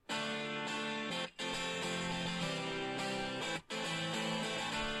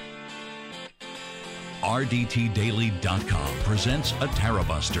RDTDaily.com presents a Tara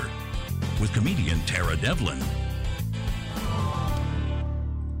Buster with comedian Tara Devlin.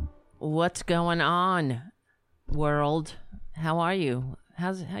 What's going on, world? How are you?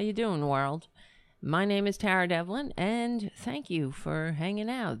 How you doing, world? My name is Tara Devlin, and thank you for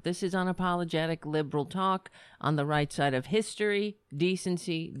hanging out. This is unapologetic liberal talk on the right side of history,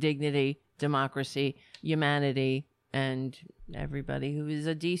 decency, dignity, democracy, humanity, and everybody who is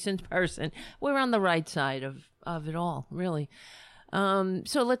a decent person. We're on the right side of it all, really. So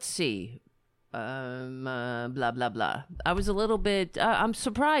let's see. Blah, blah, blah. I was a little bit, I'm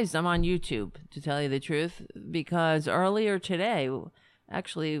surprised I'm on YouTube, to tell you the truth, because earlier today,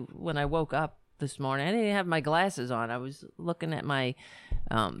 actually, when I woke up this morning, I didn't have my glasses on. I was looking at my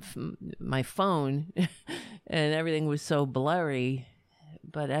phone and everything was so blurry.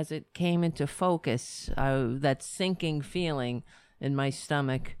 But as it came into focus, that sinking feeling in my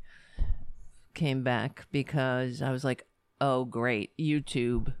stomach came back, because I was like, oh, great,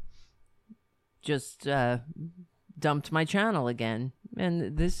 YouTube just dumped my channel again.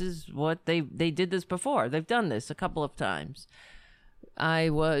 And this is what they did this before. They've done this a couple of times.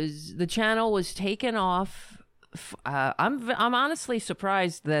 The channel was taken off. I'm honestly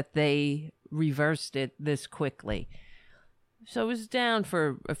surprised that they reversed it this quickly. So it was down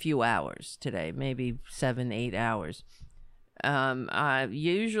for a few hours today, maybe 7-8 hours.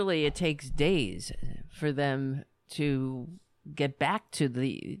 Usually it takes days for them to get back to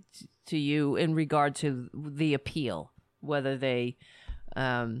you in regard to the appeal, whether they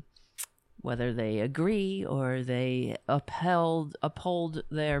agree or they uphold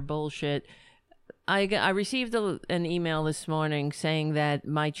their bullshit. I received an email this morning saying that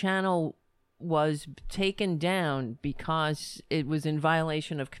my channel was taken down because it was in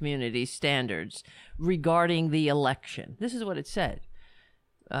violation of community standards regarding the election. This is what it said.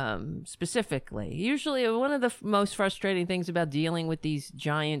 Specifically, usually one of the most frustrating things about dealing with these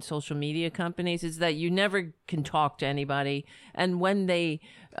giant social media companies is that you never can talk to anybody, and when they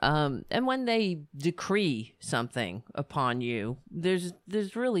decree something upon you, there's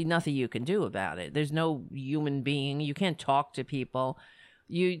really nothing you can do about it. There's no human being. You can't talk to people.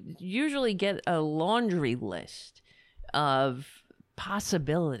 You usually get a laundry list of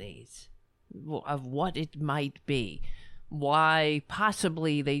possibilities of what it might be. Why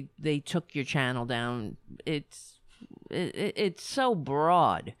possibly they took your channel down. It's so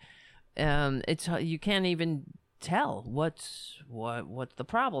broad. You can't even tell what the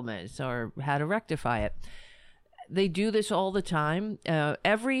problem is or how to rectify it. They do this all the time. Let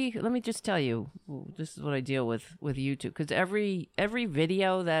me just tell you, this is what I deal with YouTube, because every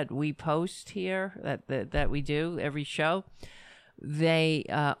video that we post here, that we do, every show, they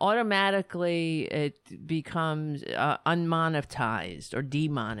automatically, it becomes unmonetized or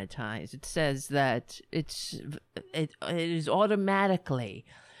demonetized. It says that it is automatically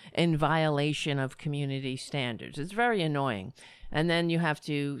in violation of community standards. It's very annoying. And then you have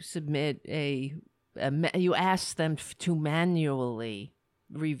to submit you ask them to manually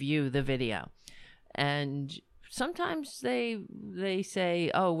review the video, and sometimes they say,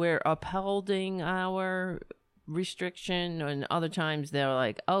 oh, we're upholding our restriction, and other times they're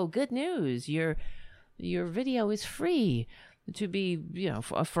like, oh, good news, your video is free to be,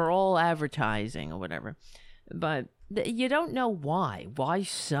 for all advertising or whatever. But you don't know why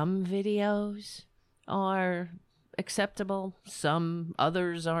some videos are acceptable, some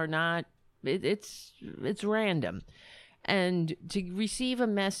others are not. It's random. And to receive a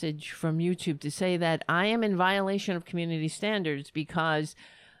message from YouTube to say that I am in violation of community standards because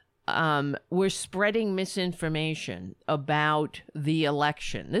we're spreading misinformation about the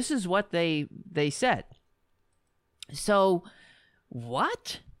election. This is what they said. So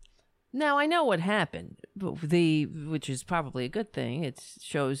what? Now, I know what happened, which is probably a good thing. It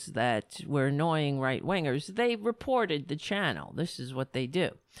shows that we're annoying right-wingers. They reported the channel. This is what they do.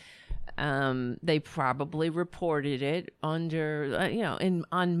 They probably reported it under,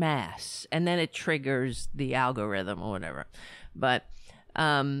 en masse, and then it triggers the algorithm or whatever. But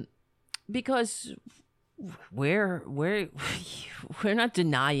because we're not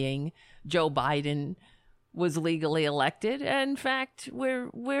denying Joe Biden was legally elected. In fact,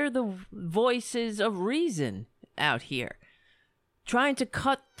 we're the voices of reason out here, trying to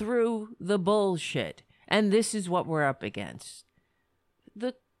cut through the bullshit. And this is what we're up against.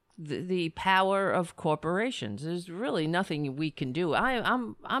 The power of corporations. There's really nothing we can do.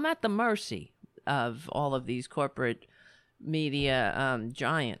 I'm at the mercy of all of these corporate media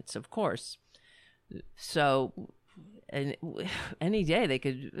giants, of course. So, and any day they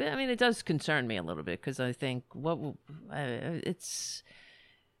could. I mean, it does concern me a little bit because I think it's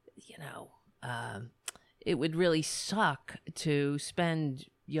it would really suck to spend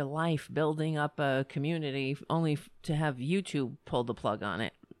your life building up a community only to have YouTube pull the plug on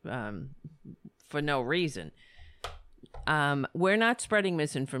it for no reason. We're not spreading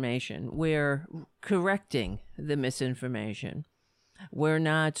misinformation. We're correcting the misinformation. We're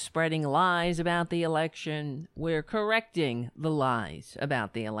not spreading lies about the election. We're correcting the lies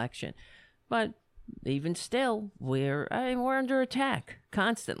about the election. But even still, we're under attack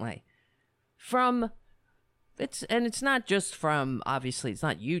constantly it's not just from, obviously, it's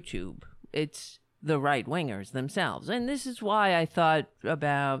not YouTube. It's the right-wingers themselves. And this is why I thought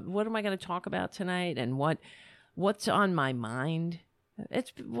about what am I going to talk about tonight and what's on my mind.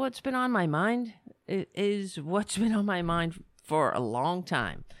 What's been on my mind is what's been on my mind for a long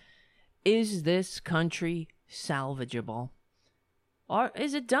time. Is this country salvageable? Or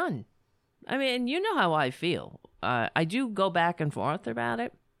is it done? I mean, you know how I feel. I do go back and forth about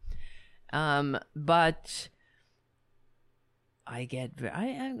it. But I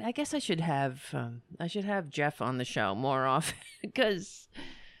guess I should have Jeff on the show more often because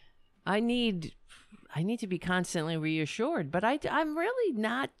I need to be constantly reassured. But I'm really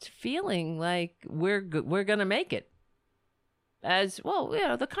not feeling like we're gonna make it. As well,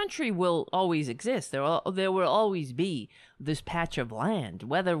 the country will always exist. There will always be this patch of land,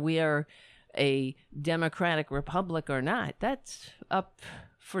 whether we are a democratic republic or not. That's up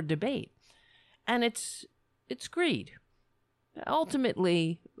for debate. And it's greed.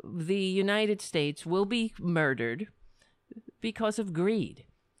 Ultimately, the United States will be murdered because of greed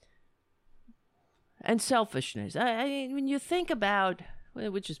and selfishness. When you think about,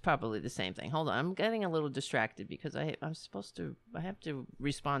 which is probably the same thing. Hold on, I'm getting a little distracted because I have to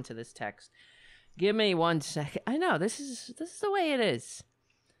respond to this text. Give me 1 second. I know this is the way it is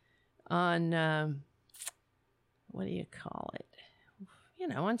on what do you call it?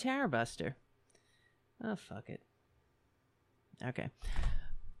 On Tarabuster. Oh, fuck it. Okay.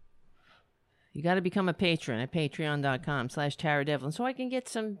 You got to become a patron at patreon.com/TaraDevlin so I can get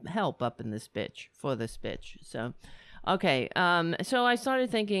some help up in this bitch, for this bitch. So, okay. So I started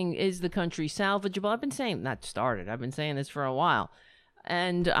thinking, is the country salvageable? I've been saying this for a while.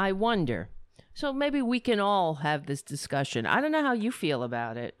 And I wonder. So maybe we can all have this discussion. I don't know how you feel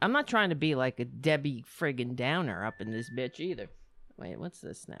about it. I'm not trying to be like a Debbie friggin' Downer up in this bitch either. Wait, what's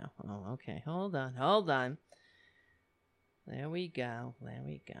this now? Oh, okay. Hold on. There we go.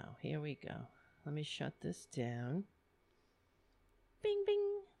 Here we go. Let me shut this down. Bing,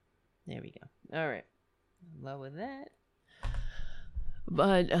 bing. There we go. All right. Lower that.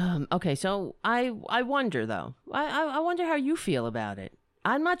 But, okay, so I wonder, though. I wonder how you feel about it.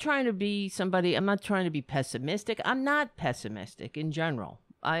 I'm not trying to be pessimistic. I'm not pessimistic in general.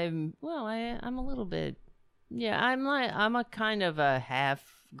 I'm a little bit... Yeah, I'm a kind of a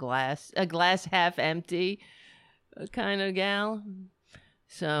glass half empty kind of gal.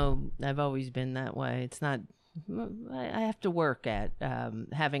 So I've always been that way. It's not, I have to work at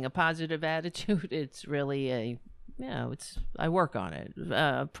having a positive attitude. It's really I work on it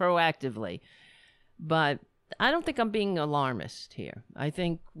proactively. But I don't think I'm being alarmist here. I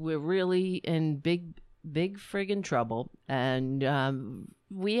think we're really in big friggin' trouble. And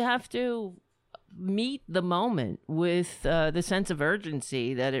we have to meet the moment with the sense of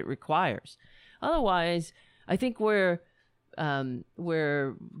urgency that it requires. Otherwise, I think we're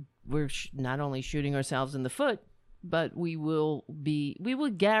not only shooting ourselves in the foot, but we will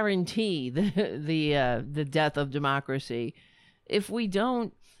guarantee the death of democracy if we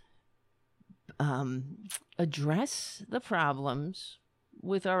don't address the problems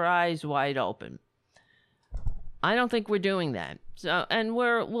with our eyes wide open. I don't think we're doing that. So, and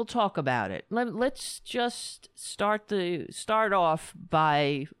we'll talk about it. Let's just start off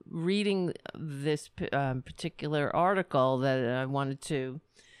by reading this particular article that I wanted to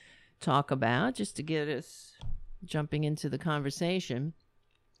talk about, just to get us jumping into the conversation.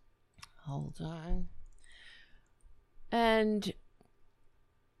 Hold on. And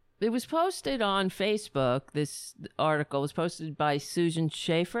it was posted on Facebook. This article was posted by Susan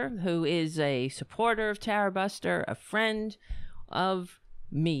Schaefer, who is a supporter of Tarabuster, a friend of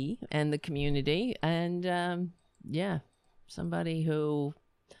me and the community, and somebody who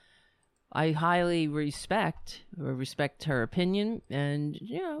I highly respect her opinion, and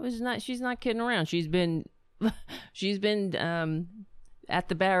she's not kidding around. She's been at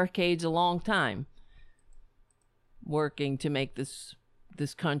the barricades a long time, working to make this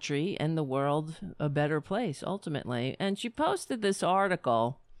country and the world a better place ultimately. And she posted this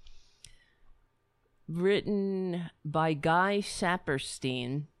article written by Guy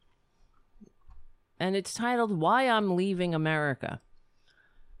Saperstein, and it's titled "Why I'm Leaving America."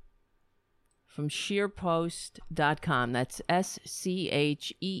 from ScheerPost.com. That's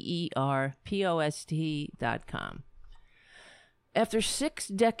SCHEERPOST.com. After 6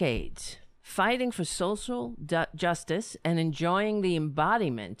 decades fighting for social justice and enjoying the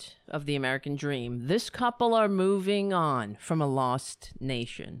embodiment of the American dream, this couple are moving on from a lost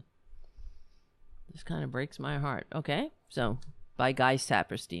nation. This kind of breaks my heart. Okay, so by Guy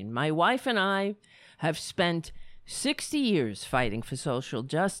Saperstein. My wife and I have spent 60 years fighting for social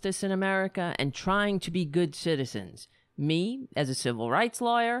justice in America and trying to be good citizens. Me, as a civil rights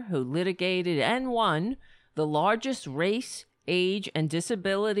lawyer who litigated and won the largest race, age, and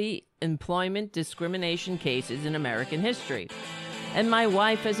disability employment discrimination cases in American history. And my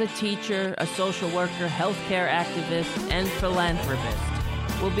wife as a teacher, a social worker, healthcare activist, and philanthropist.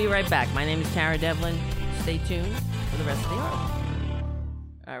 We'll be right back. My name is Tara Devlin. Stay tuned for the rest of the article.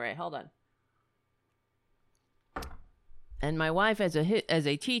 All right, hold on. And my wife as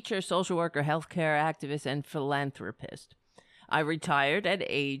a teacher, social worker, healthcare activist, and philanthropist. I retired at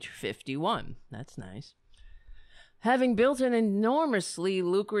age 51. That's nice. Having built an enormously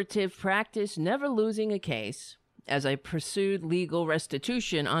lucrative practice, never losing a case, as I pursued legal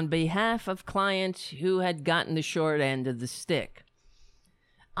restitution on behalf of clients who had gotten the short end of the stick.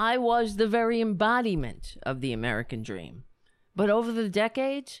 I was the very embodiment of the American dream. But over the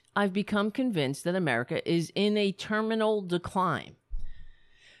decades, I've become convinced that America is in a terminal decline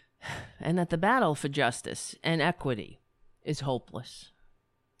and that the battle for justice and equity is hopeless.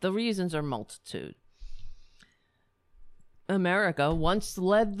 The reasons are multitude. America once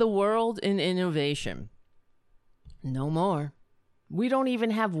led the world in innovation. No more. We don't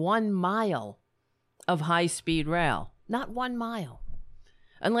even have 1 mile of high-speed rail. Not 1 mile.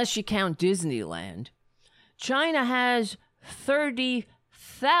 Unless you count Disneyland. China has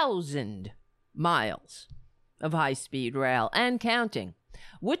 30,000 miles of high-speed rail and counting.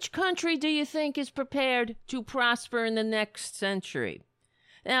 Which country do you think is prepared to prosper in the next century?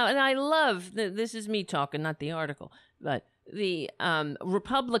 Now, and I love, this is me talking, not the article, but the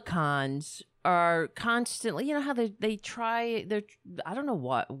Republicans are constantly, you know how they try, I don't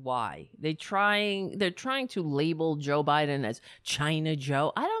know why. They're trying to label Joe Biden as China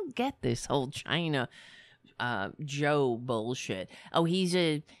Joe. I don't get this whole China Joe bullshit. Oh, he's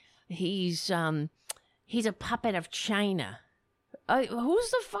a puppet of China.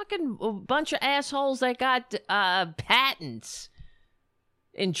 Who's the fucking bunch of assholes that got patents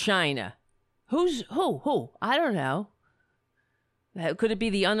in China? Who? I don't know. Could it be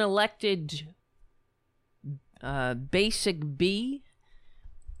the unelected Basic B?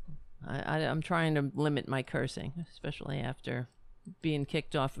 I'm trying to limit my cursing, especially after being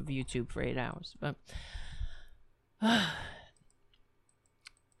kicked off of YouTube for 8 hours. But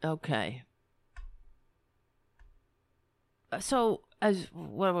okay. So, as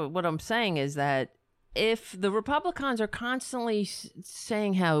what I'm saying is that if the Republicans are constantly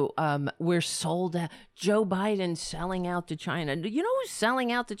saying how we're sold out, Joe Biden's selling out to China. You know who's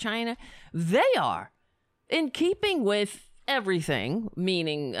selling out to China? They are. In keeping with everything,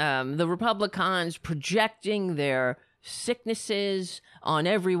 meaning the Republicans projecting their sicknesses on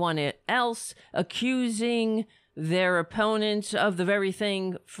everyone else, accusing their opponents of the very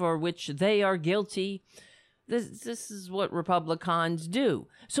thing for which they are guilty. This is what Republicans do.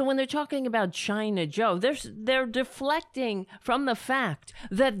 So when they're talking about China Joe, they're deflecting from the fact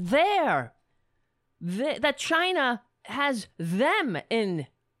that that China has them in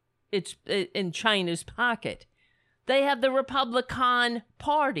China's pocket. They have the Republican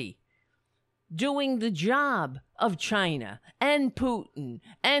Party doing the job of China and Putin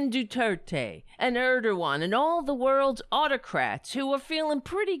and Duterte and Erdogan and all the world's autocrats who are feeling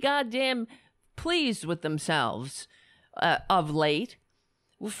pretty goddamn pleased with themselves of late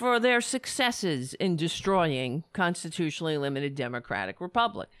for their successes in destroying constitutionally limited democratic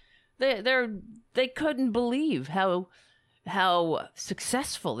republic. They couldn't believe how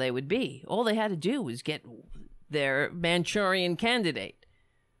successful they would be. All they had to do was get their Manchurian candidate.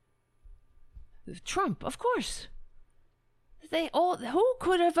 Trump, of course. Who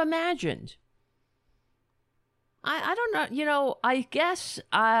could have imagined? I don't know, I guess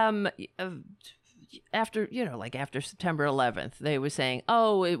after September 11th, they were saying,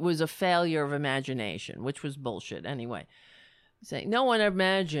 oh, it was a failure of imagination, which was bullshit anyway. Saying no one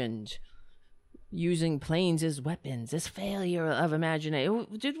imagined using planes as weapons, this failure of imagination.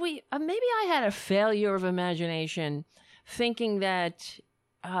 Did we, maybe I had a failure of imagination thinking that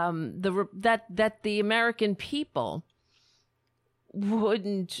that the American people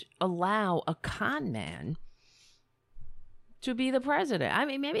wouldn't allow a con man to be the president. I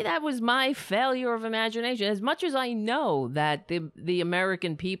mean, maybe that was my failure of imagination. As much as I know that the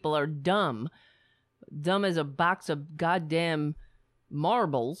American people are dumb as a box of goddamn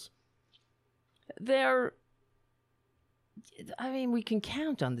marbles, we can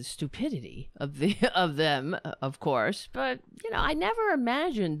count on the stupidity of them, of course, but I never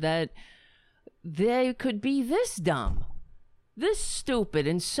imagined that they could be this dumb. This stupid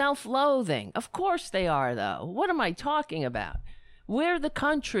and self-loathing. Of course they are, though. What am I talking about? We're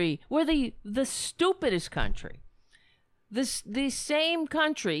the stupidest country. The same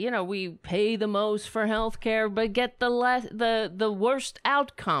country, we pay the most for healthcare, but get the worst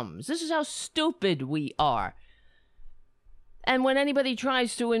outcomes. This is how stupid we are. And when anybody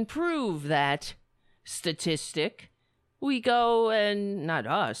tries to improve that statistic, we go and, not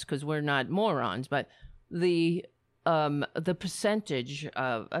us, because we're not morons, but the percentage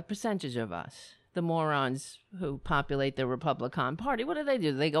of us, the morons who populate the Republican Party, what do?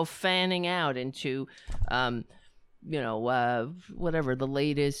 They go fanning out into, whatever the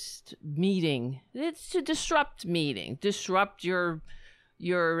latest meeting. It's to disrupt your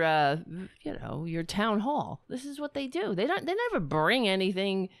town hall. This is what they do. They never bring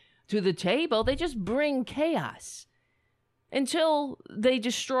anything to the table. They just bring chaos until they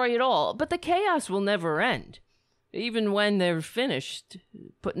destroy it all. But the chaos will never end. Even when they're finished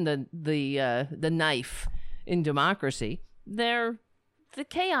putting the knife in democracy, the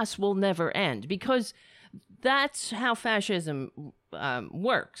chaos will never end, because that's how fascism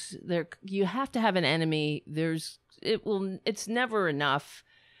works. You have to have an enemy. It's never enough.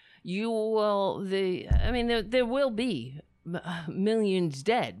 There will be millions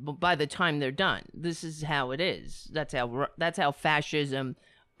dead by the time they're done. This is how it is. That's how fascism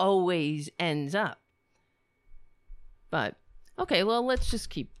always ends up. But, okay, well, let's just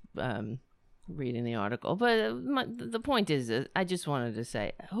keep reading the article. But the point is, I just wanted to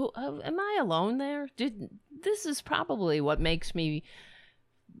say, am I alone there? This is probably what makes me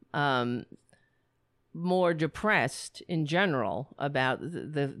more depressed in general about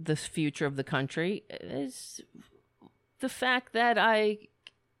the future of the country, is the fact that I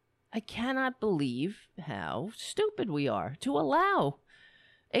cannot believe how stupid we are to allow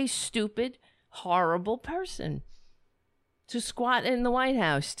a stupid, horrible person to squat in the White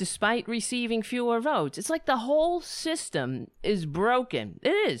House despite receiving fewer votes. It's like the whole system is broken.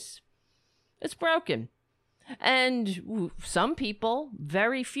 It is. It's broken. And some people,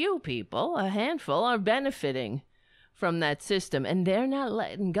 very few people, a handful, are benefiting from that system, and they're not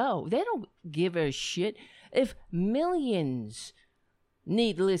letting go. They don't give a shit if millions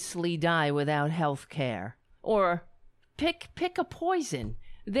needlessly die without health care, or pick a poison.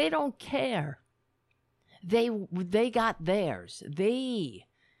 They don't care. They got theirs.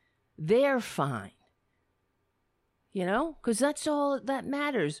 They're fine. Because that's all that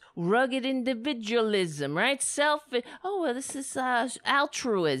matters. Rugged individualism, right? This is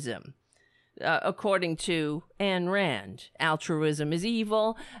altruism. According to Ayn Rand, altruism is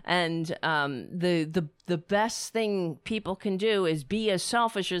evil, and the best thing people can do is be as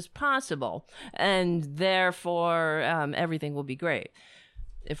selfish as possible, and therefore everything will be great.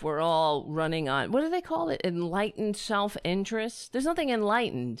 If we're all running on, what do they call it? Enlightened self-interest? There's nothing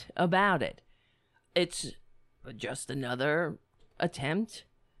enlightened about it. It's just another attempt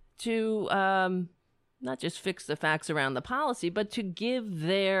to not just fix the facts around the policy, but to give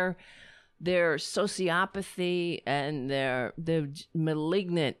their sociopathy and their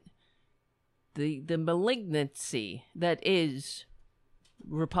malignancy that is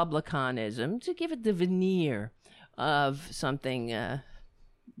republicanism, to give it the veneer of something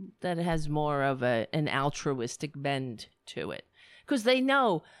that has more of an altruistic bend to it, because they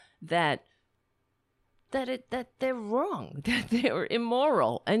know that they're wrong, that they're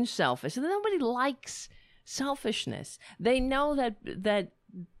immoral and selfish. And nobody likes selfishness. They know that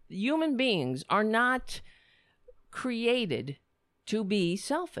human beings are not created to be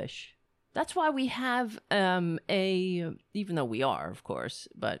selfish. That's why we have even though we are, of course,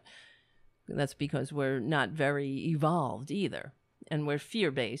 but that's because we're not very evolved either. And we're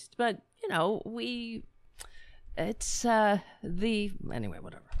fear-based, but, anyway,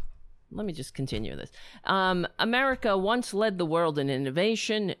 whatever. Let me just continue this. America once led the world in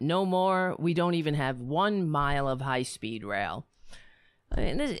innovation. No more. We don't even have 1 mile of high-speed rail.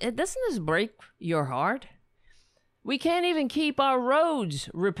 Doesn't this break your heart? We can't even keep our roads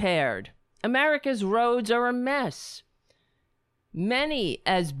repaired. America's roads are a mess. Many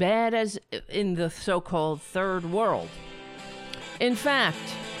as bad as in the so-called third world. In fact,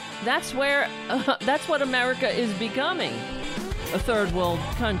 that's what America is becoming, a third world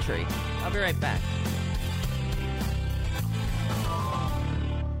country. I'll be right back.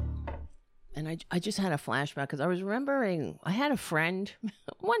 And I just had a flashback because I was remembering I had a friend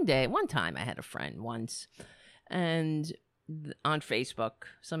one time I had a friend once, and on Facebook,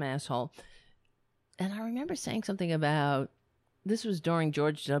 some asshole. And I remember saying something about, this was during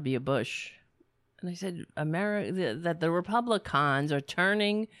George W. Bush. And I said, that the Republicans are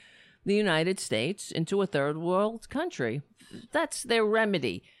turning the United States into a third world country. That's their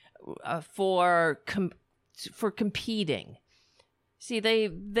remedy for competing. See,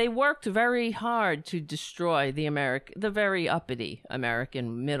 they worked very hard to destroy the very uppity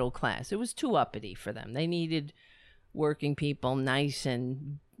American middle class. It was too uppity for them. They needed working people nice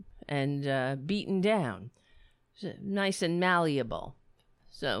and beaten down, nice and malleable.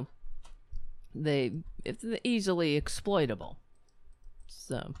 So it's easily exploitable.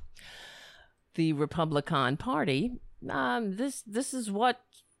 So the Republican Party, this is what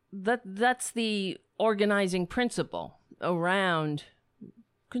that's the organizing principle around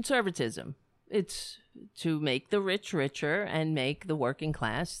conservatism. It's to make the rich richer and make the working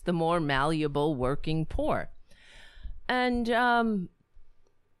class, the more malleable working poor. And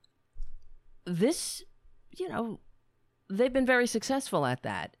this, they've been very successful at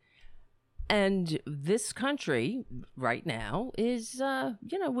that. And this country right now is,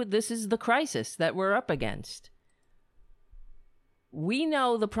 this is the crisis that we're up against. We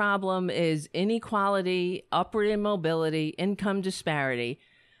know the problem is inequality, upward immobility, income disparity.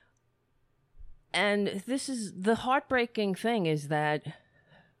 And this is the heartbreaking thing, is that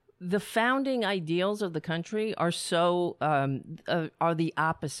the founding ideals of the country are are the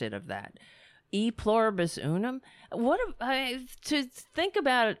opposite of that. E pluribus unum. To think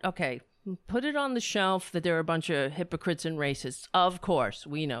about it, okay, put it on the shelf that there are a bunch of hypocrites and racists. Of course,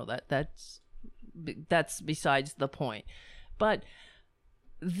 we know that. That's besides the point. But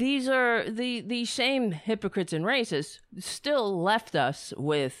these are the same hypocrites and racists still left us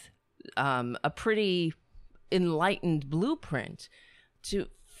with a pretty enlightened blueprint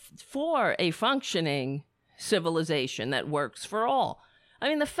for a functioning civilization that works for all. I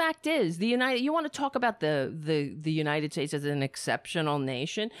mean, the fact is, you want to talk about the United States as an exceptional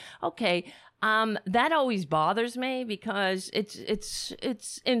nation? Okay, that always bothers me because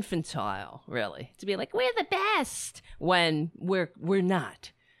it's infantile, really, to be like, we're the best when we're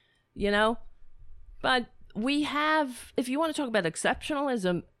not, But we have, if you want to talk about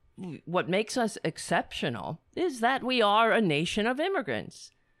exceptionalism, what makes us exceptional is that we are a nation of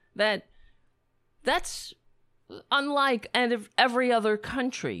immigrants. That's unlike every other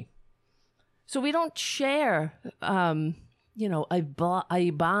country. So we don't share, a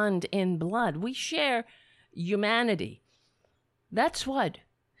bond in blood. We share humanity. That's what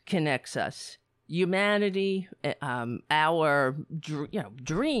connects us. Humanity, our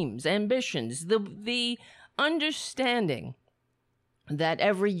dreams, ambitions, the understanding that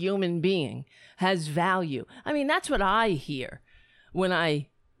every human being has value. I mean, that's what I hear when I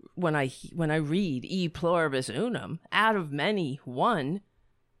read E pluribus unum, out of many one.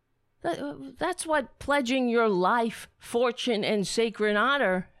 That's what pledging your life, fortune, and sacred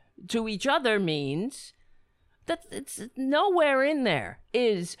honor to each other means. That it's nowhere in there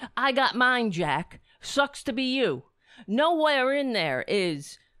is, I got mine, Jack. Sucks to be you. Nowhere in there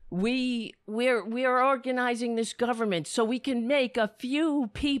is, we're organizing this government so we can make a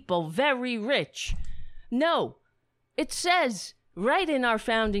few people very rich. No, it says right in our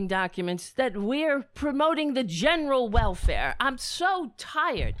founding documents that we're promoting the general welfare. I'm so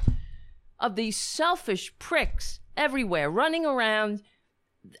tired of these selfish pricks everywhere running around,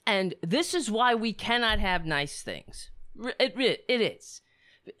 and this is why we cannot have nice things. It is.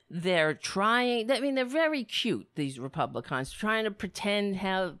 They're trying, they're very cute, these Republicans, trying to pretend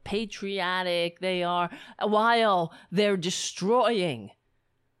how patriotic they are while they're destroying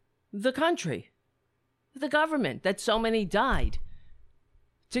the country, the government that so many died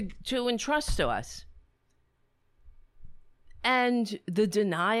to entrust to us. And the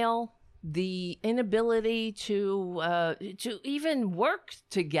denial, the inability to even work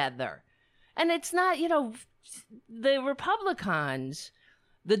together. And it's not, the Republicans,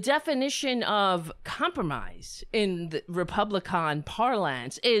 the definition of compromise in the Republican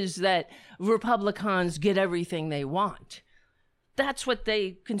parlance is that Republicans get everything they want. That's what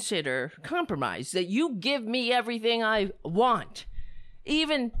they consider compromise, that you give me everything I want,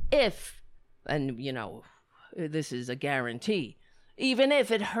 even if, and this is a guarantee, even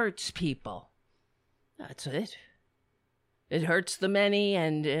if it hurts people. That's it. It hurts the many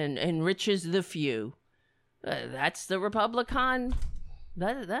and enriches the few. That's the Republican.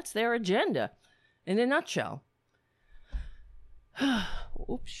 That's their agenda, in a nutshell.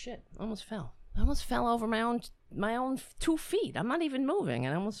 Oops, shit! Almost fell. I almost fell over my own 2 feet. I'm not even moving,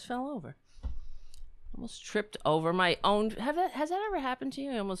 and I almost fell over. Almost tripped over my own. Has that ever happened to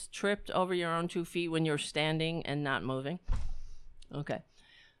you? You almost tripped over your own 2 feet when you're standing and not moving? Okay.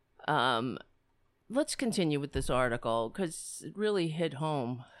 Let's continue with this article because it really hit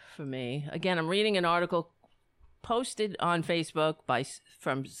home for me. Again, I'm reading an article posted on Facebook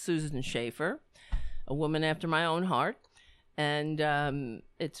from Susan Schaefer, a woman after my own heart. And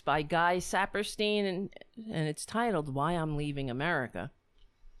it's by Guy Saperstein, and it's titled, Why I'm Leaving America.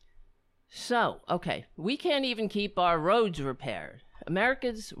 So, okay, we can't even keep our roads repaired.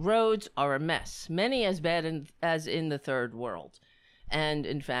 America's roads are a mess, many as bad as in the third world. And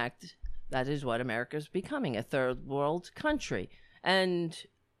in fact, that is what America is becoming, a third world country. And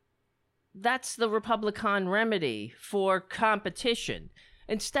that's the Republican remedy for competition.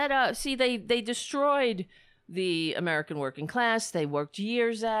 Instead of, see, they destroyed the American working class. They worked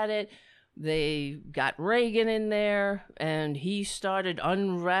years at it. They got Reagan in there, and he started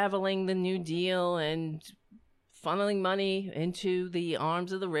unraveling the New Deal and funneling money into the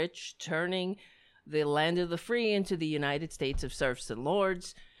arms of the rich, turning the land of the free into the United States of serfs and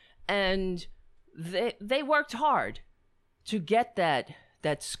lords. And they worked hard to get that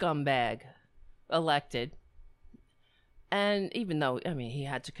scumbag elected. And even though, I mean, he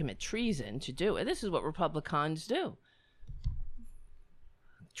had to commit treason to do it, this is what Republicans do.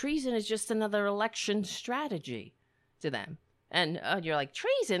 Treason is just another election strategy to them. And you're like,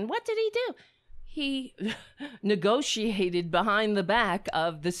 treason? What did he do? He negotiated behind the back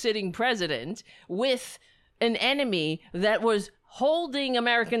of the sitting president with an enemy that was holding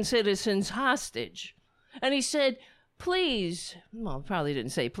American citizens hostage. And he said, please, well, probably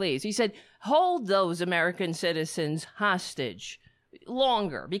didn't say please. He said, hold those American citizens hostage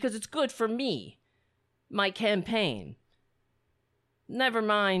longer because it's good for me, my campaign. Never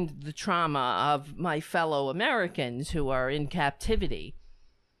mind the trauma of my fellow Americans who are in captivity.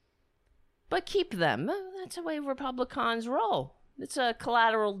 But keep them. That's the way Republicans roll. It's a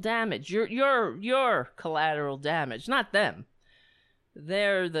collateral damage. You're collateral damage, not them.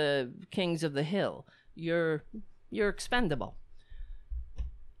 They're the kings of the hill. You're expendable.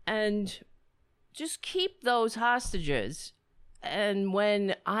 And just keep those hostages. And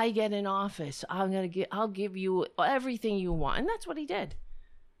when I get in office, I'll give you everything you want. And that's what he did.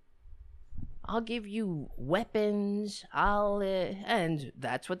 I'll give you weapons. And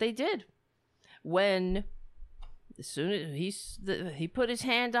that's what they did. When as soon as he put his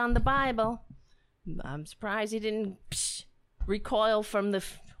hand on the Bible, I'm surprised he didn't recoil from the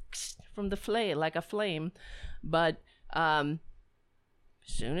flame like a flame. But as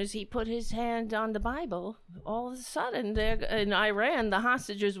soon as he put his hand on the Bible, all of a sudden in Iran, the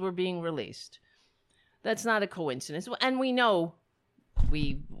hostages were being released. That's not a coincidence. And we know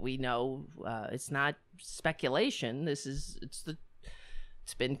it's not speculation. It's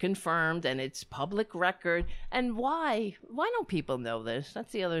been confirmed and it's public record. And why don't people know this?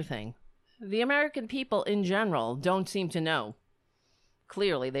 That's the other thing. The American people in general don't seem to know.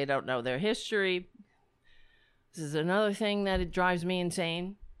 Clearly, they don't know their history. This is another thing that it drives me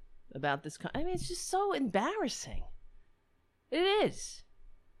insane about this. I mean, it's just so embarrassing. It is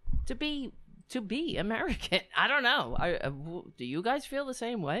to be American. I don't know. Do you guys feel the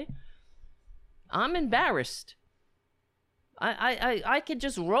same way? I'm embarrassed. I could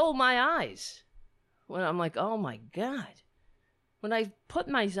just roll my eyes when I'm like, oh my God. When I put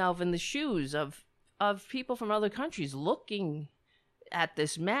myself in the shoes of people from other countries looking at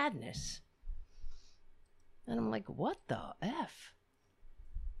this madness. And I'm like, what the F?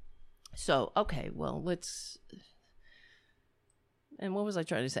 So, okay, well, and what was I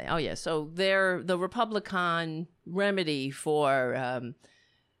trying to say? Oh, yeah, so the Republican remedy for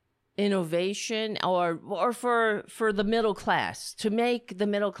innovation or for the middle class, to make the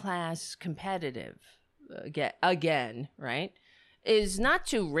middle class competitive again, right, is not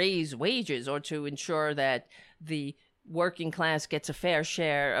to raise wages or to ensure that the working class gets a fair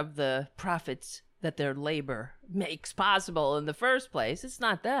share of the profits that their labor makes possible in the first place. It's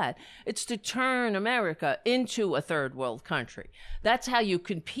not that. It's to turn America into a third world country. That's how you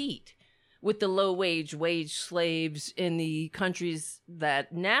compete with the low-wage slaves in the countries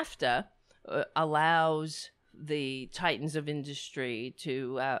that NAFTA allows the titans of industry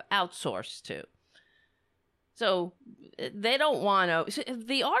to outsource to. So they don't want to...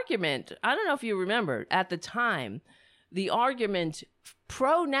 The argument, I don't know if you remember, at the time, the argument,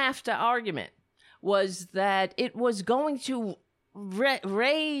 pro-NAFTA argument, was that it was going to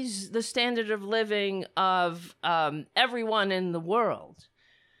raise the standard of living of everyone in the world.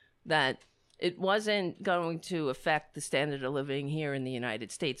 That it wasn't going to affect the standard of living here in the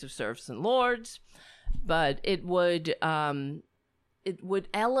United States of serfs and lords, but it would it would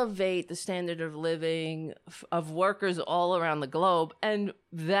elevate the standard of living of workers all around the globe. And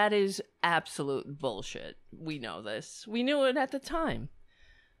that is absolute bullshit. We know this. We knew it at the time.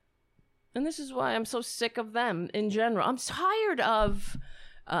 And this is why I'm so sick of them in general. I'm tired of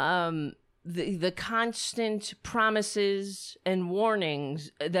the constant promises and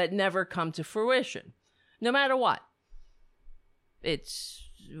warnings that never come to fruition, no matter what.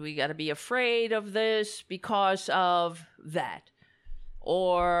 We got to be afraid of this because of that.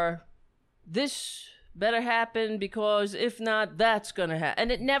 Or this better happen because if not, that's going to happen.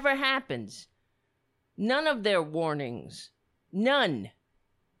 And it never happens. None of their warnings, none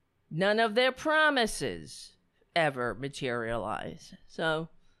of their promises ever materialize. So,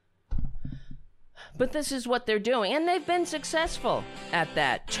 but this is what they're doing. And they've been successful at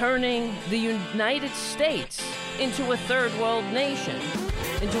that, turning the United States into a third world nation,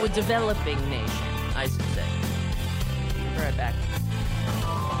 into a developing nation, I should say. Be right back.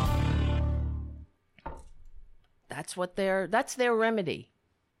 That's their remedy.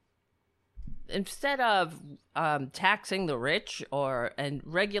 Instead of taxing the rich and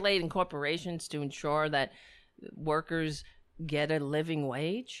regulating corporations to ensure that workers get a living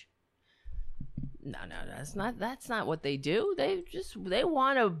wage, no, that's not what they do. They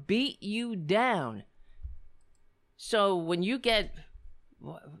want to beat you down. So when you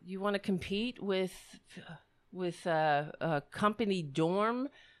want to compete with a company dorm,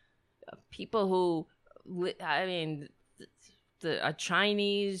 people who, I mean, a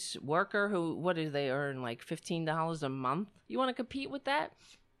Chinese worker who, what do they earn, like $15 a month? You want to compete with that?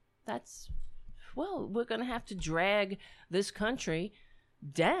 We're going to have to drag this country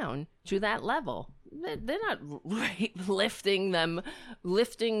down to that level. They're not lifting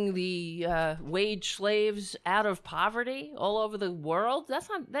the wage slaves out of poverty all over the world.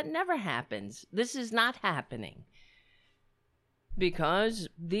 That never happens. This is not happening because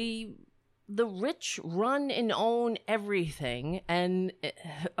the rich run and own everything, and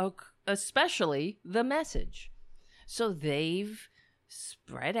especially the message. So they've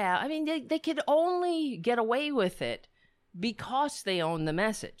spread out. I mean, they could only get away with it because they own the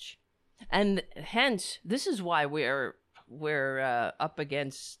message. And hence, this is why we're up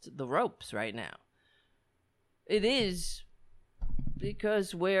against the ropes right now. It is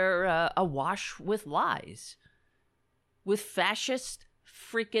because we're awash with lies, with fascist,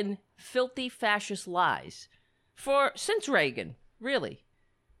 freaking filthy fascist lies since Reagan, really.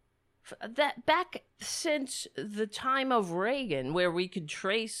 That back since the time of Reagan, where we could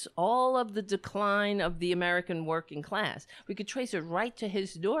trace all of the decline of the American working class. We could trace it right to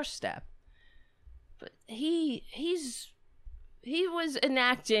his doorstep. But he was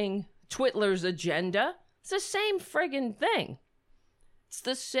enacting Twitler's agenda. It's the same friggin' thing. It's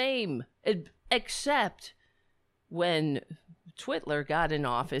the same, except when Twitler got in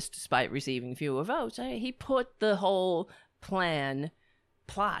office, despite receiving fewer votes, he put the whole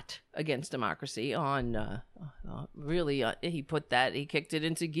plot against democracy on, he kicked it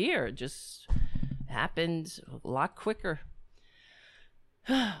into gear. It just happened a lot quicker.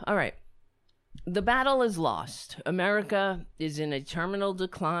 All right. The battle is lost. America is in a terminal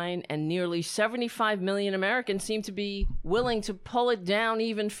decline, and nearly 75 million Americans seem to be willing to pull it down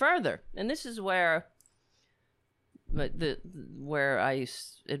even further. And this is where it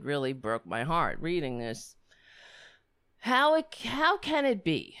really broke my heart reading this. How can it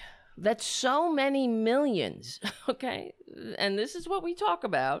be that so many millions, okay, and this is what we talk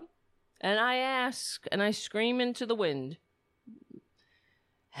about, and I ask and I scream into the wind,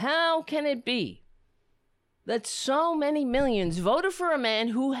 how can it be that so many millions voted for a man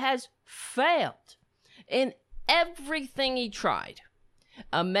who has failed in everything he tried?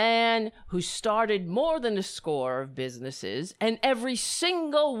 A man who started more than a score of businesses, and every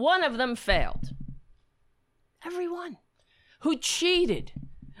single one of them failed. Every one. Who cheated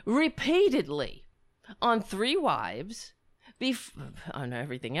repeatedly on 3 wives, on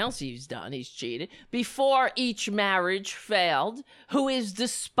everything else he's done, he's cheated, before each marriage failed, who is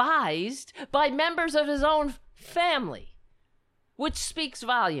despised by members of his own family, which speaks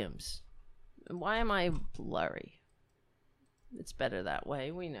volumes. Why am I blurry? It's better that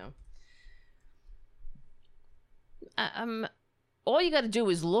way, we know. All you got to do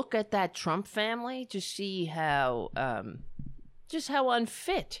is look at that Trump family to see how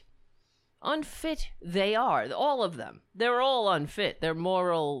unfit they are. All of them. They're all unfit. They're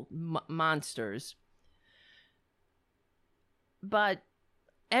moral monsters. But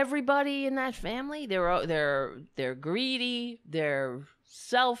everybody in that family, they're greedy, they're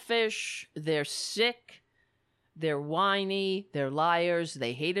selfish, they're sick, they're whiny, they're liars,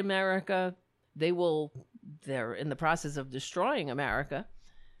 they hate America. They will they're in the process of destroying America.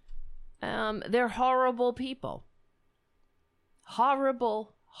 They're horrible people.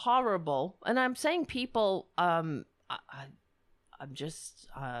 Horrible. And I'm saying people, I'm just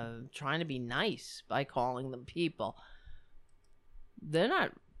trying to be nice by calling them people. They're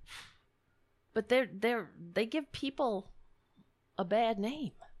not, but they give people a bad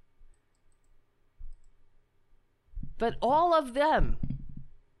name. But all of them.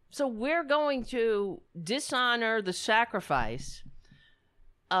 So we're going to dishonor the sacrifice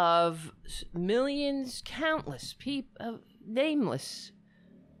of millions, countless people, nameless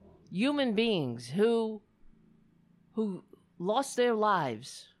human beings who lost their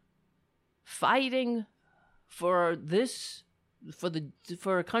lives fighting for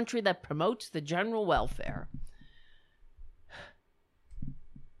a country that promotes the general welfare.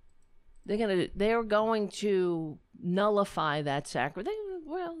 They're going to nullify that sacrifice.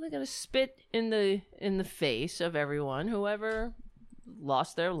 They're going to spit in the face of everyone whoever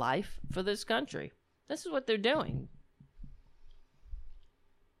lost their life for this country. This is what they're doing.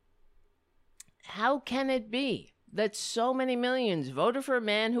 How can it be that so many millions voted for a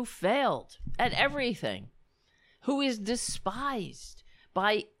man who failed at everything, who is despised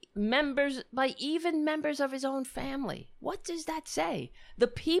by even members of his own family? What does that say? The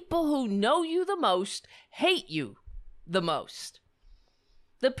people who know you the most hate you the most.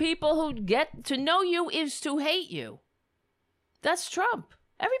 The people who get to know you is to hate you. That's Trump.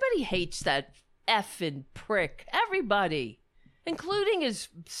 Everybody hates that effing prick. Everybody. Including his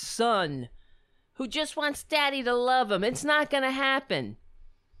son, who just wants daddy to love him. It's not going to happen.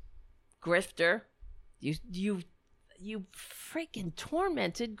 Grifter. You freaking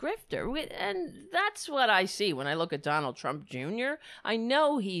tormented grifter. And that's what I see when I look at Donald Trump Jr. I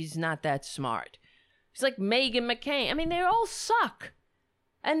know he's not that smart. He's like Meghan McCain. I mean, they all suck.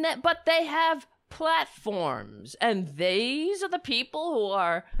 But they have platforms. And these are the people who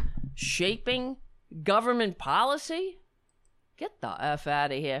are shaping government policy? Get the F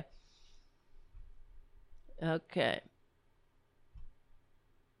out of here. Okay.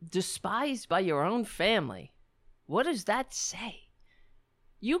 Despised by your own family. What does that say?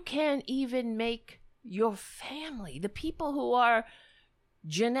 You can't even make your family, the people who are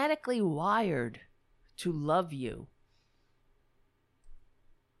genetically wired to love you,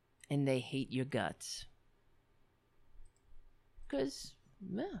 and they hate your guts. Because,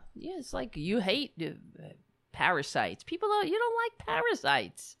 yeah, it's like you hate parasites. You don't like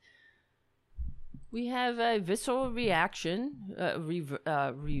parasites. We have a visceral reaction,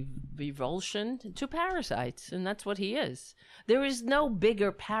 revulsion to parasites, and that's what he is. There is no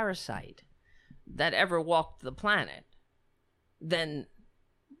bigger parasite that ever walked the planet than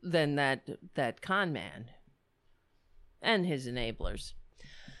that con man and his enablers.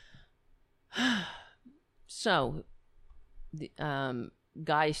 So,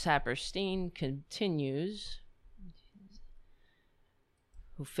 Guy Saperstein continues,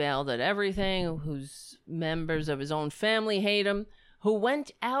 who failed at everything, whose members of his own family hate him, who went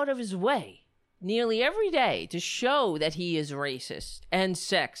out of his way nearly every day to show that he is racist and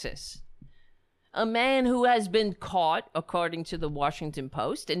sexist. A man who has been caught, according to the Washington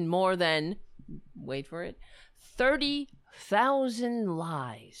Post, in more than, wait for it, 30,000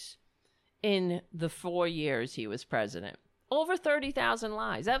 lies in the 4 years he was president. Over 30,000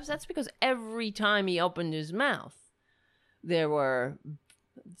 lies. That's because every time he opened his mouth, there were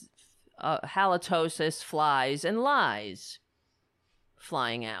halitosis, flies, and lies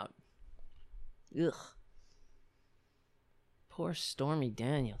flying out. Ugh. Poor Stormy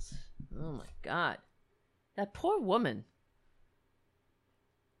Daniels. Oh my God. That poor woman.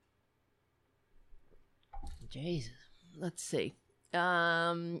 Jesus. Let's see.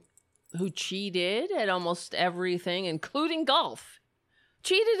 Who cheated at almost everything, including golf.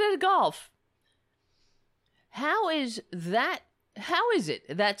 Cheated at golf. How is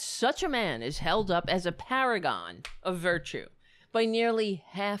it that such a man is held up as a paragon of virtue by nearly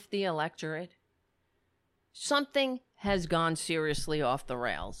half the electorate? Something has gone seriously off the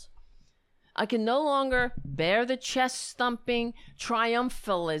rails. I can no longer bear the chest-thumping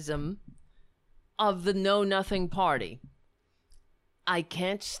triumphalism of the Know-Nothing Party. I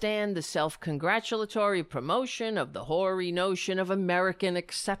can't stand the self-congratulatory promotion of the hoary notion of American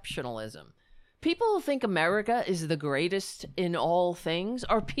exceptionalism. People who think America is the greatest in all things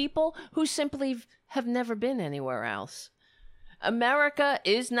are people who simply have never been anywhere else. America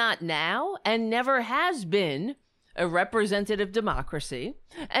is not now and never has been a representative democracy,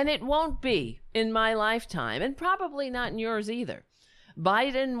 and it won't be in my lifetime, and probably not in yours either.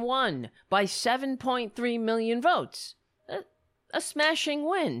 Biden won by 7.3 million votes. A smashing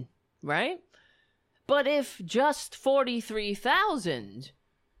win, right? But if just 43,000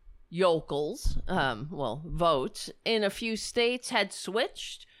 yokels, votes in a few states had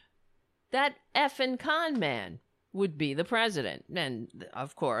switched, that effing con man would be the president. And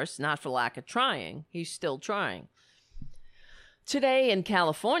of course, not for lack of trying. He's still trying. Today in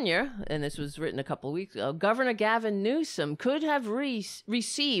California, and this was written a couple of weeks ago, Governor Gavin Newsom could have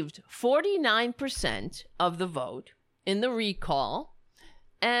received 49% of the vote in the recall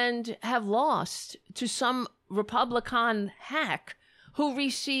and have lost to some Republican hack who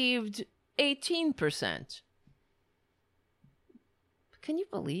received 18%. Can you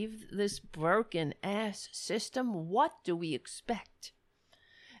believe this broken ass system? What do we expect?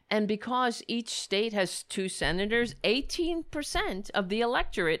 And because each state has 2 senators, 18% of the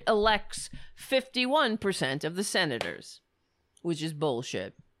electorate elects 51% of the senators, which is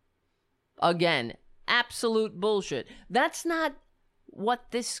bullshit. Again, absolute bullshit. That's not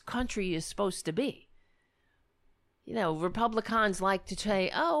what this country is supposed to be. You know, Republicans like to say,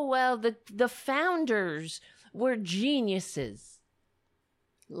 oh, well, the founders were geniuses,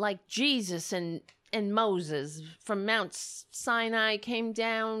 like Jesus and Moses from Mount Sinai came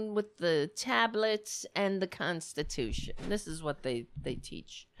down with the tablets and the Constitution. This is what they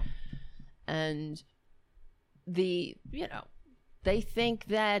teach. And they think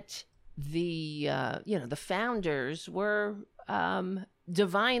that the founders were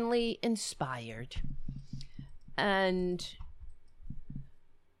divinely inspired. And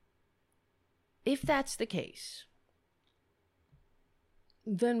if that's the case,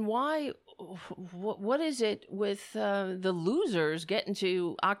 then what is it with the losers getting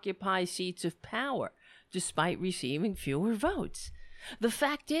to occupy seats of power despite receiving fewer votes? The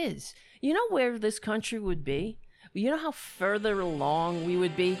fact is, you know where this country would be? You know how further along we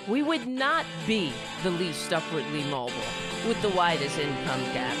would be? We would not be the least upwardly mobile with the widest income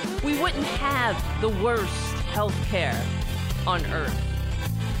gap. We wouldn't have the worst health care on earth.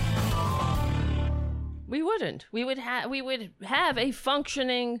 We wouldn't. We would have a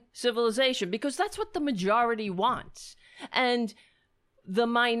functioning civilization because that's what the majority wants. And the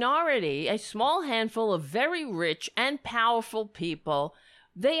minority, a small handful of very rich and powerful people,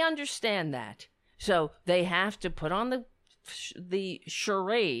 they understand that. So they have to put on the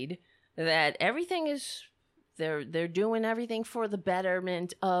charade that everything is they're doing everything for the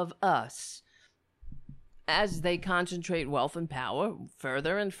betterment of us, as they concentrate wealth and power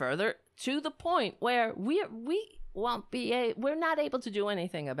further and further to the point where we're not able to do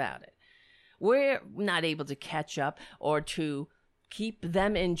anything about it. We're not able to catch up or to keep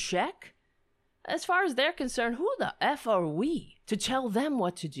them in check. As far as they're concerned, who the F are we to tell them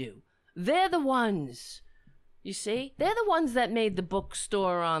what to do? They're the ones, you see? They're the ones that made the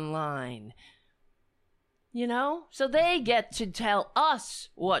bookstore online. You know? So they get to tell us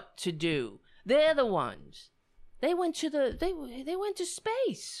what to do. They're the ones. They went to they went to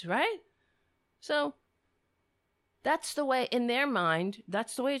space, right? So that's the way, in their mind,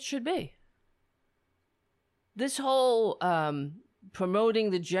 that's the way it should be. This whole promoting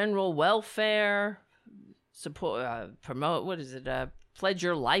the general welfare, pledge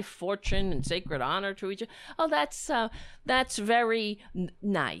your life, fortune, and sacred honor to each other. Oh, that's very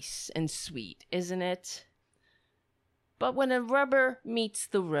nice and sweet, isn't it? But when a rubber meets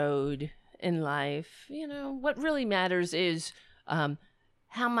the road in life, you know, what really matters is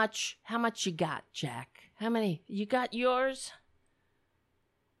how much you got, Jack. How many? You got yours?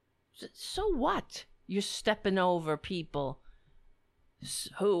 So what? You're stepping over people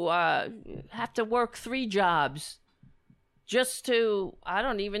who have to work 3 jobs just to,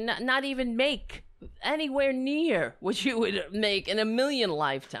 not even make anywhere near what you would make in a million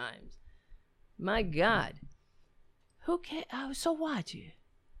lifetimes. My God. Who cares? Oh, so what?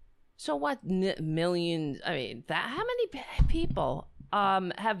 So what? Millions? I mean, how many people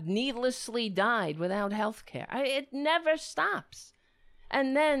have needlessly died without health care? It never stops.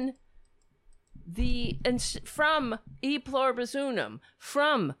 And then from e pluribus unum,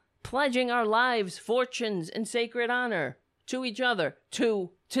 from pledging our lives, fortunes, and sacred honor to each other, to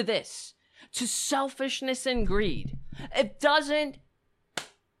this, to selfishness and greed. It doesn't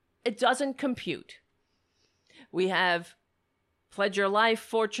compute. We have pledge your life,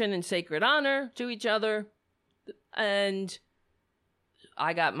 fortune, and sacred honor to each other, and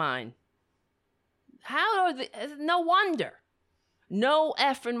I got mine. No wonder. No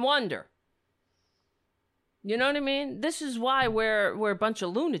effing wonder. You know what I mean? This is why we're a bunch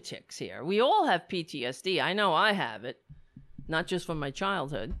of lunatics here. We all have PTSD. I know I have it. Not just from my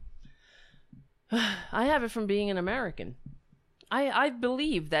childhood. I have it from being an American. I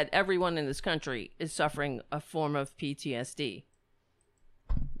believe that everyone in this country is suffering a form of PTSD.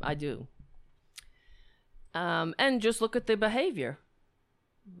 I do. And just look at the behavior.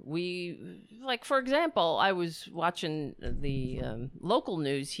 Like, for example, I was watching the local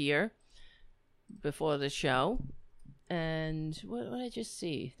news here before the show, and what did I just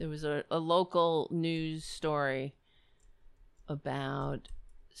see? There was a local news story about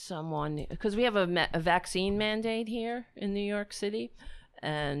someone, because we have a vaccine mandate here in New York City,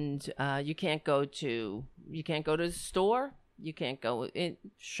 and you can't go to the store, you can't go in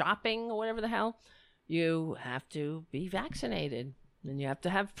shopping or whatever the hell. You have to be vaccinated, and you have to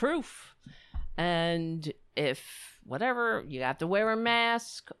have proof. And if whatever, you have to wear a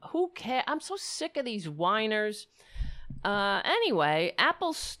mask. Who cares? I'm so sick of these whiners. Anyway,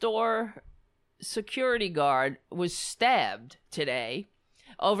 Apple Store security guard was stabbed today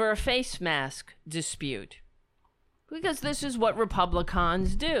over a face mask dispute. Because this is what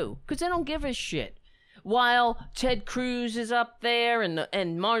Republicans do. Because they don't give a shit. While Ted Cruz is up there,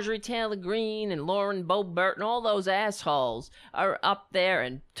 and Marjorie Taylor Greene and Lauren Boebert and all those assholes are up there,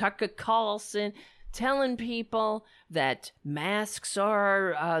 and Tucker Carlson telling people that masks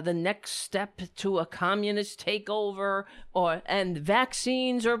are the next step to a communist takeover, and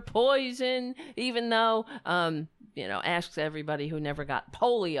vaccines are poison, even though, asks everybody who never got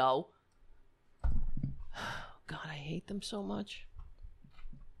polio. God, I hate them so much.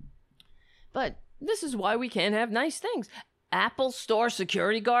 But this is why we can't have nice things. Apple Store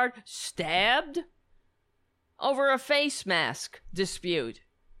security guard stabbed over a face mask dispute.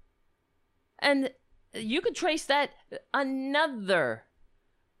 And you could trace that, another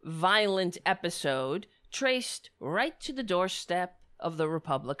violent episode traced right to the doorstep of the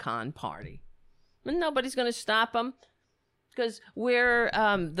Republican Party. And nobody's going to stop them. Because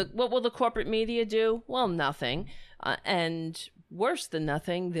what will the corporate media do? Well, nothing. And worse than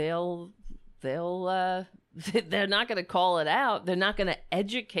nothing, they're not going to call it out. They're not going to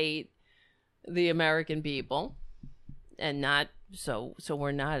educate the American people, and not so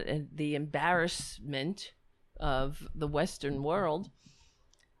we're not the embarrassment of the Western world.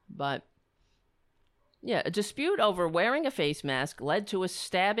 But yeah, a dispute over wearing a face mask led to a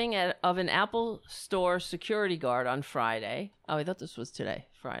stabbing of an Apple Store security guard on Friday. Oh, I thought this was today,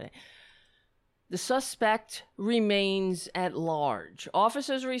 Friday. The suspect remains at large.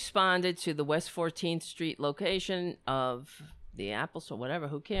 Officers responded to the West 14th Street location of the Apple Store, whatever,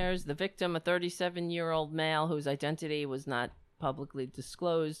 who cares? The victim, a 37-year-old male whose identity was not publicly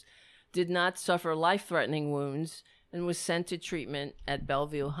disclosed, did not suffer life-threatening wounds and was sent to treatment at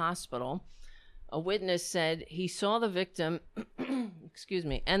Bellevue Hospital. A witness said he saw the victim,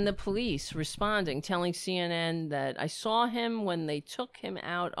 and the police responding, telling CNN that I saw him when they took him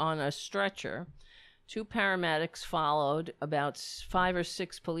out on a stretcher. 2 paramedics followed, about 5 or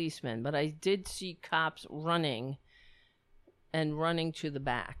 6 policemen, but I did see cops running to the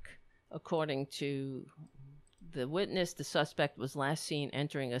back. According to the witness, the suspect was last seen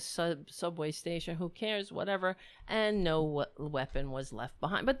entering a subway station. Who cares? Whatever. And no weapon was left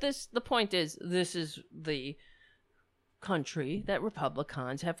behind. But the point is, this is the country that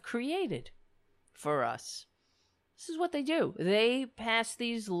Republicans have created for us. This is what they do. They pass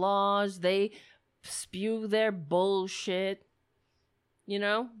these laws. They spew their bullshit.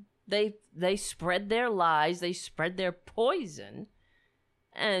 They spread their lies. They spread their poison.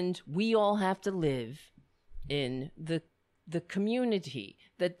 And we all have to live in the community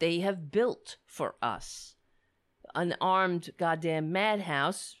that they have built for us. An armed goddamn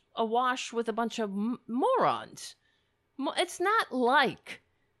madhouse awash with a bunch of morons. It's not like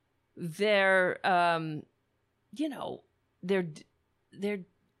they're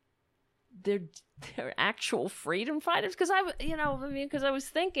actual freedom fighters. Because I was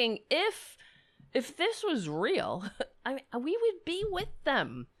thinking, if this was real, we would be with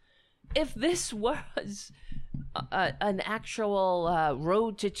them. If this was an actual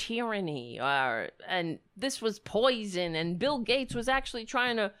road to tyranny, and this was poison, and Bill Gates was actually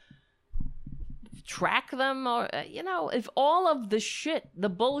trying to track them, or if all of the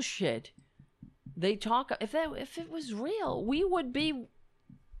bullshit they talk, if it was real, we would be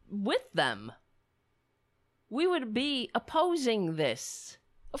with them. We would be opposing this.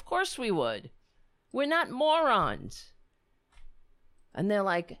 Of course we would. We're not morons. And they're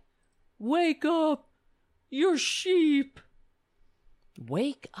like, wake up, you're sheep.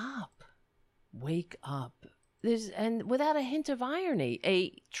 Wake up. Wake up. And without a hint of irony,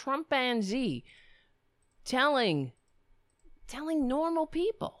 a Trumpanzee telling normal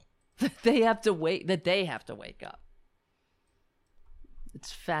people that they have to wake up.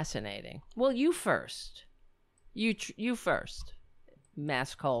 It's fascinating. Well, you first. You first,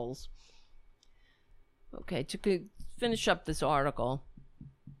 mask holes. Okay, to finish up this article,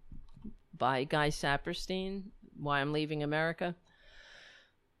 by Guy Saperstein, Why I'm Leaving America.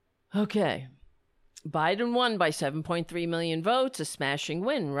 Okay. Biden won by 7.3 million votes, a smashing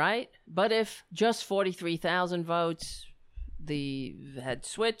win, right? But if just 43,000 votes had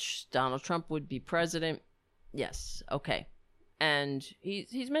switched, Donald Trump would be president. Yes, okay. And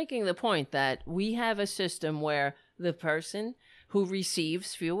he's making the point that we have a system where the person who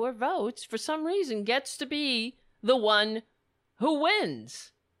receives fewer votes, for some reason, gets to be the one who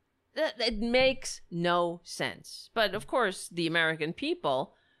wins. It makes no sense. But, of course, the American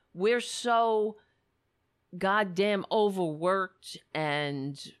people, we're so goddamn overworked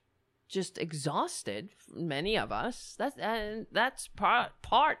and just exhausted, many of us. That's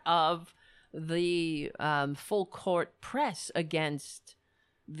part of the full court press against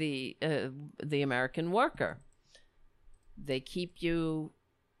the American worker. They keep you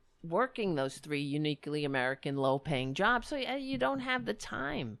working those 3 uniquely American low-paying jobs, so you don't have the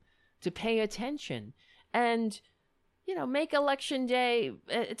time to pay attention. And, you know, make Election Day,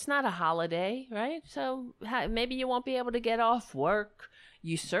 it's not a holiday, right? So maybe you won't be able to get off work.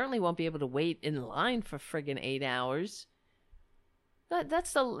 You certainly won't be able to wait in line for friggin' 8 hours.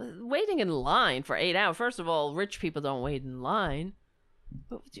 That's the waiting in line for 8 hours. First of all, rich people don't wait in line.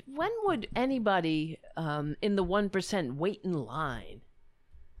 But when would anybody in the 1% wait in line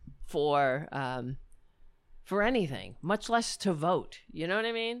for anything, much less to vote? You know what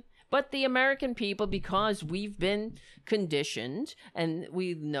I mean? But the American people, because we've been conditioned and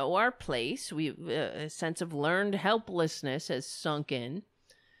we know our place, a sense of learned helplessness has sunk in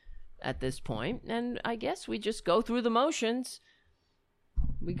at this point, and I guess we just go through the motions.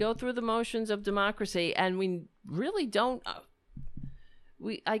 We go through the motions of democracy, and we really don't.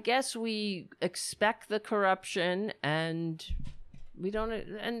 I guess we expect the corruption, and we don't.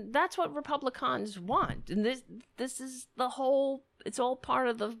 And that's what Republicans want. And this is the whole. It's all part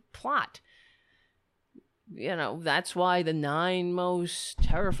of the plot. You know, that's why the 9 most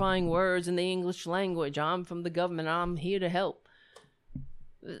terrifying words in the English language. I'm from the government. I'm here to help.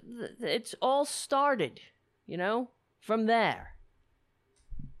 It's all started, you know, from there.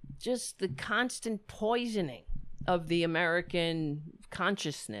 Just the constant poisoning of the American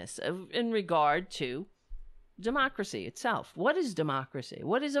consciousness in regard to democracy itself. What is democracy?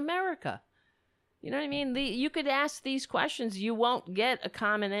 What is America? You know what I mean? You could ask these questions. You won't get a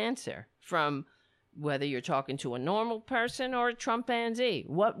common answer from whether you're talking to a normal person or a Trumpanzee.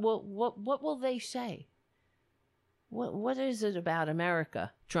 What will they say? What is it about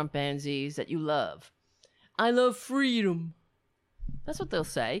America, Trumpanzees, that you love? I love freedom. That's what they'll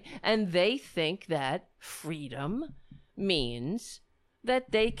say. And they think that freedom means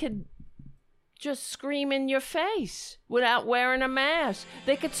that they could just scream in your face without wearing a mask.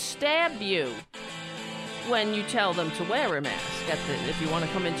 They could stab you when you tell them to wear a mask if you want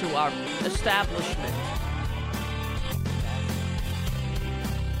to come into our establishment.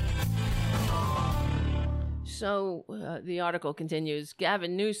 So the article continues.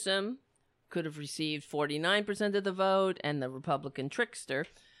 Gavin Newsom could have received 49% of the vote, and the Republican trickster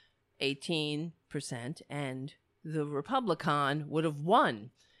 18%, and the Republican would have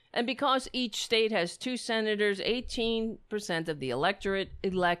won. And because each state has 2 senators, 18% of the electorate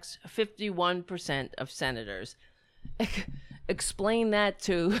elects 51% of senators. Explain that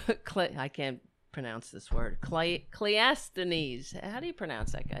to I can't pronounce this word. Cleisthenes. How do you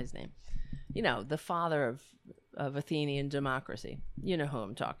pronounce that guy's name? You know, the father of Athenian democracy. You know who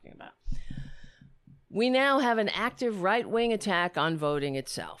I'm talking about. We now have an active right-wing attack on voting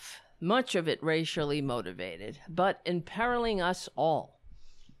itself, much of it racially motivated, but imperiling us all.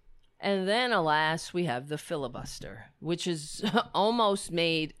 And then, alas, we have the filibuster, which has almost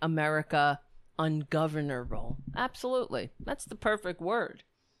made America ungovernable. Absolutely. That's the perfect word.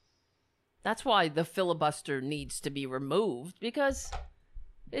 That's why the filibuster needs to be removed, because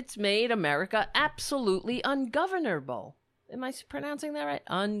it's made America absolutely ungovernable. Am I pronouncing that right?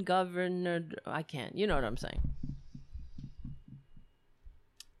 Ungoverned. I can't. You know what I'm saying.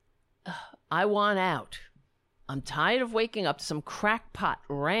 I want out. I'm tired of waking up to some crackpot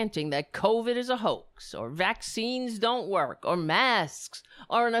ranting that COVID is a hoax, or vaccines don't work, or masks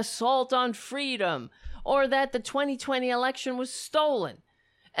are an assault on freedom, or that the 2020 election was stolen,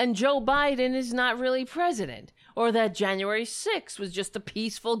 and Joe Biden is not really president, or that January 6th was just a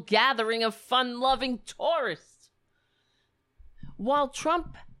peaceful gathering of fun-loving tourists. While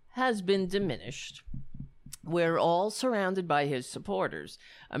Trump has been diminished, we're all surrounded by his supporters,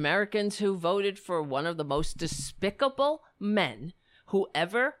 Americans who voted for one of the most despicable men who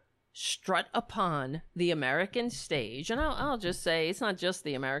ever strut upon the American stage. And I'll just say, it's not just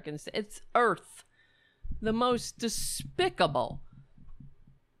the American stage, it's Earth. The most despicable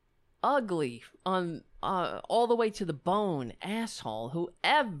ugly on all the way to the bone asshole who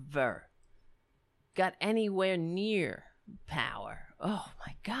ever got anywhere near power. Oh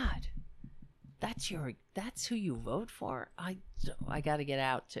my God. That's who you vote for? I got to get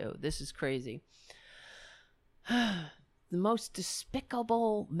out too. This is crazy. The most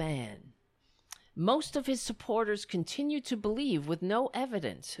despicable man. Most of his supporters continue to believe with no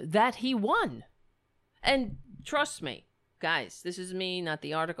evidence that he won. And trust me, guys, this is me, not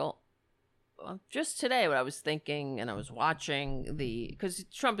the article. Just today, what I was thinking, and I was watching because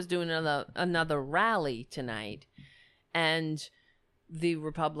Trump is doing another rally tonight, and the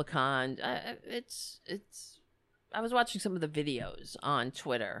Republican, I was watching some of the videos on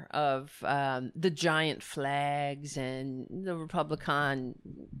Twitter of the giant flags and the Republican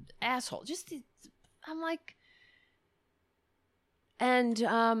asshole. I'm like, and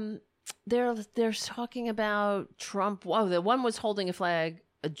they're talking about Trump. Wow, the one was holding a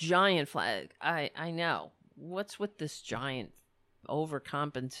giant flag. I know. What's with this giant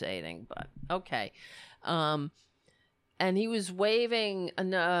overcompensating? But okay. And he was waving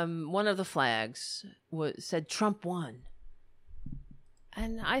one of the flags said Trump won.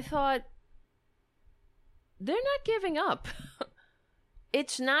 And I thought, they're not giving up.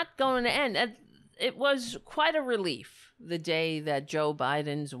 It's not going to end. And it was quite a relief the day that Joe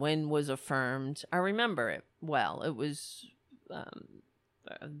Biden's win was affirmed. I remember it well. It was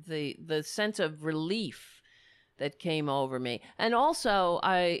the sense of relief that came over me. And also,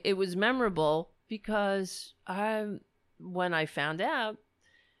 it was memorable because when I found out,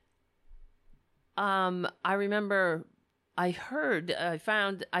 I remember I heard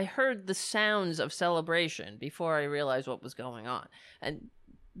the sounds of celebration before I realized what was going on. And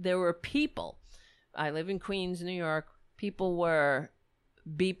there were people. I live in Queens, New York. People were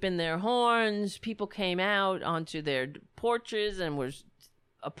beeping their horns. People came out onto their porches and were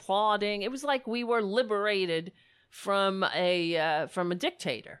applauding. It was like we were liberated from a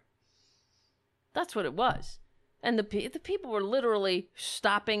dictator. That's what it was. And the people were literally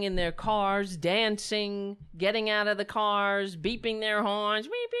stopping in their cars, dancing, getting out of the cars, beeping their horns,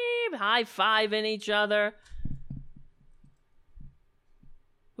 beep, beep, high-fiving each other.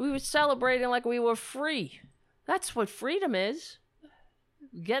 We were celebrating like we were free. That's what freedom is.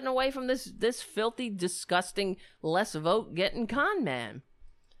 Getting away from this filthy, disgusting, less vote-getting con man.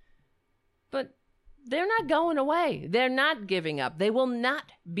 But they're not going away. They're not giving up. They will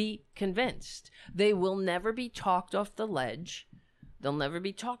not be convinced. They will never be talked off the ledge. They'll never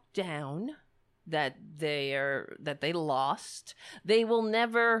be talked down that they lost. They will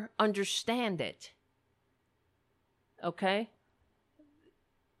never understand it. Okay?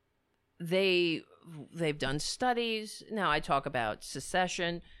 They've done studies. Now I talk about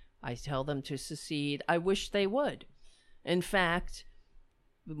secession. I tell them to secede. I wish they would. In fact,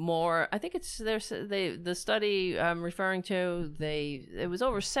 I think it's the study I'm referring to, it was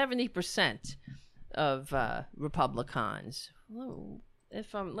over 70% of Republicans.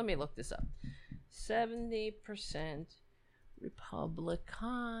 Let me look this up. 70%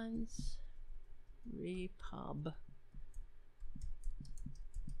 Republicans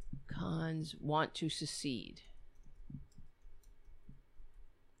want to secede.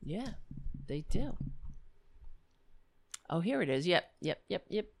 Yeah, they do. Oh, here it is. Yep.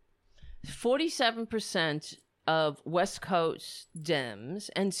 47% of West Coast Dems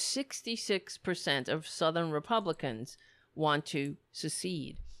and 66% of Southern Republicans want to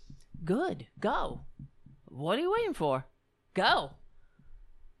secede. Good. Go. What are you waiting for? Go.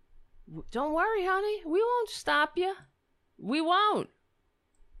 Don't worry, honey. We won't stop you. We won't.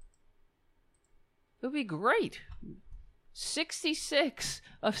 It'll be great.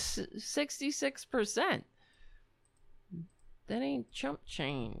 66%. That ain't chump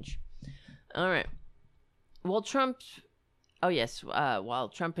change. All right. Well, while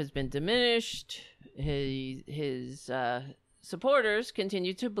Trump has been diminished, his supporters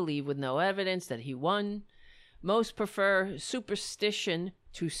continue to believe with no evidence that he won. Most prefer superstition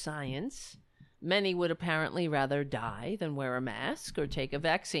to science. Many would apparently rather die than wear a mask or take a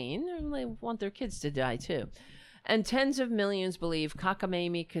vaccine, and they want their kids to die too. And tens of millions believe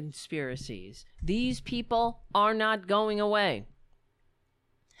cockamamie conspiracies. These people are not going away.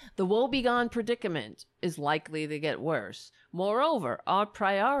 The woebegone predicament is likely to get worse. Moreover, our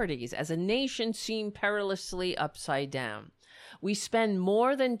priorities as a nation seem perilously upside down. We spend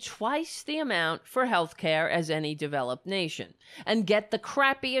more than twice the amount for health care as any developed nation, and get the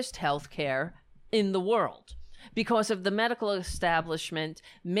crappiest health care in the world because of the medical establishment,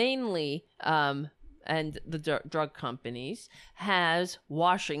 mainly and the drug companies, has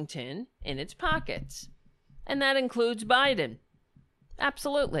Washington in its pockets. And that includes Biden.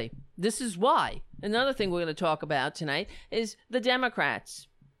 Absolutely. This is why. Another thing we're going to talk about tonight is the Democrats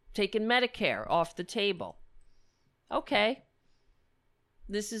taking Medicare off the table. Okay.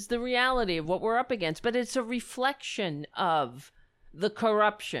 This is the reality of what we're up against, but it's a reflection of the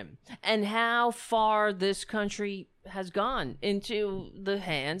corruption and how far this country has gone into the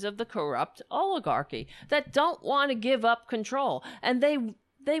hands of the corrupt oligarchy that don't want to give up control. And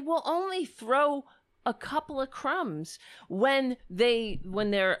they will only throw a couple of crumbs when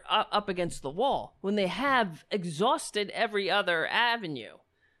they're up against the wall, when they have exhausted every other avenue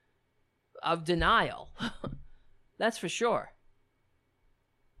of denial. That's for sure.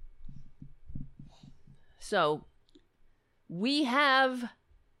 So we have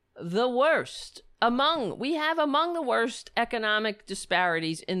among the worst economic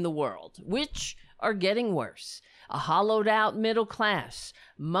disparities in the world, which are getting worse. A hollowed out middle class,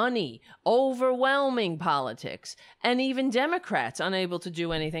 money, overwhelming politics, and even Democrats unable to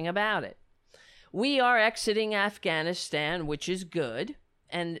do anything about it. We are exiting Afghanistan, which is good.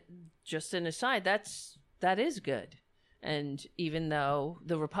 And just an aside, that is good. And even though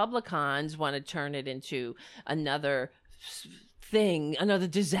the Republicans want to turn it into another thing, another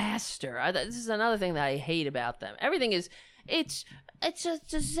disaster. This is another thing that I hate about them. Everything is, it's a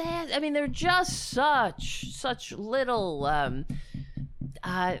disaster. I mean, they're just such little,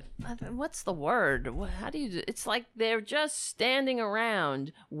 what's the word? How do you, it's like they're just standing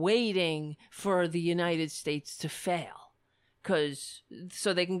around waiting for the United States to fail.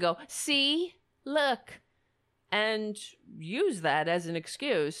 So they can go, see, look, and use that as an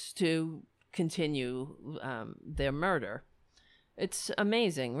excuse to continue their murder. It's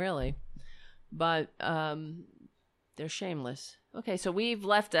amazing, really. But they're shameless. Okay, so we've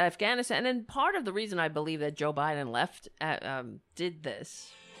left Afghanistan, and part of the reason I believe that Joe Biden did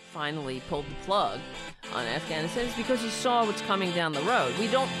this, finally pulled the plug on Afghanistan, is because he saw what's coming down the road. We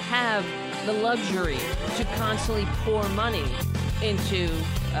don't have the luxury to constantly pour money into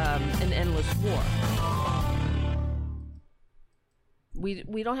an endless war.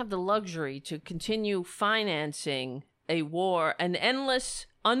 We don't have the luxury to continue financing a war, an endless,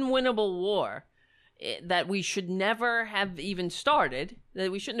 unwinnable war that we should never have even started,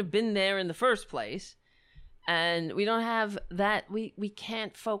 that we shouldn't have been there in the first place. And we don't have that. We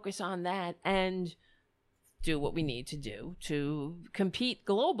can't focus on that and do what we need to do to compete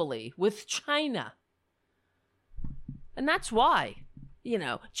globally with China. And that's why,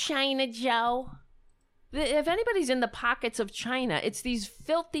 China Joe. If anybody's in the pockets of China, it's these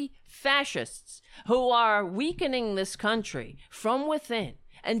filthy fascists who are weakening this country from within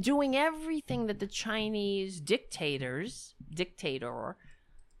and doing everything that the Chinese dictator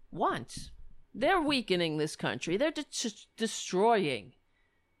wants. They're weakening this country. They're destroying.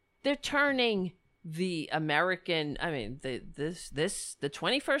 They're turning the American, the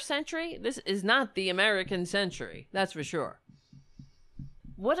 21st century, this is not the American century. That's for sure.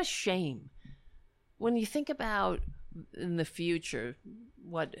 What a shame. When you think about in the future,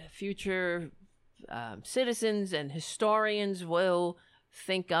 what future citizens and historians will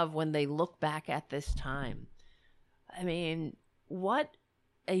think of when they look back at this time. I mean, what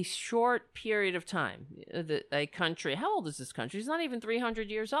a short period of time. A country, how old is this country? It's not even 300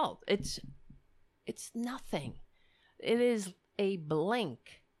 years old. It's nothing. It is a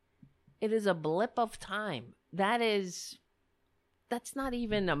blink. It is a blip of time. That's not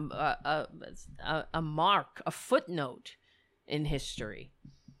even a mark, a footnote in history.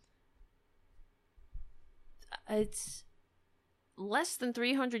 It's less than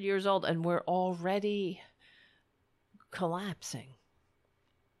 300 years old, and we're already collapsing.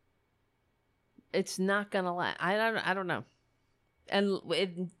 It's not gonna last. I don't know. And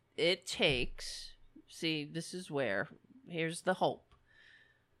it takes. See, this is where. Here's the hope.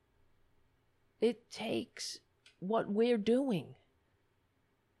 It takes what we're doing.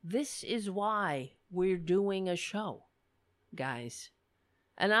 This is why we're doing a show, guys.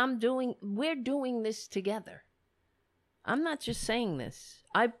 And we're doing this together. I'm not just saying this.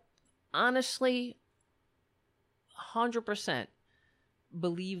 I honestly 100%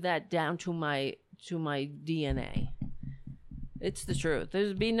 believe that down to my DNA. It's the truth.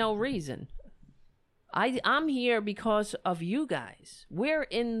 There'd be no reason. I'm here because of you guys. We're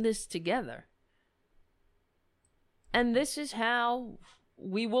in this together. And this is how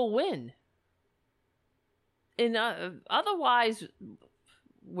we will win. Otherwise,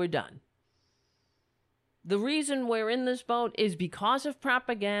 we're done. The reason we're in this boat is because of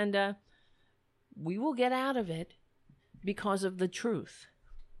propaganda. We will get out of it because of the truth.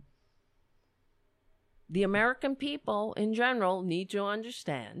 The American people in general need to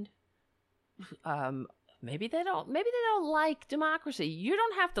understand Maybe they don't like democracy. You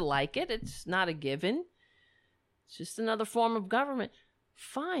don't have to like it. It's not a given. It's just another form of government.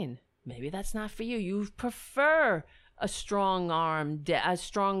 Fine. Maybe that's not for you. You prefer a strong arm, a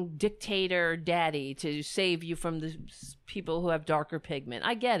strong dictator daddy to save you from the people who have darker pigment.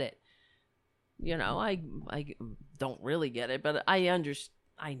 I get it. You know, I don't really get it, but I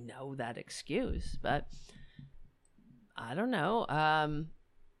know that excuse, but I don't know.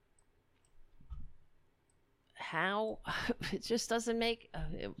 How it just doesn't make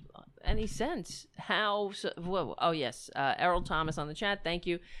any sense. How? Oh yes, Errol Thomas on the chat. Thank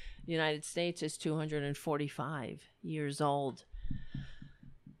you. The United States is 245 years old.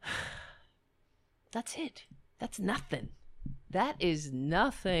 That's it. That's nothing. That is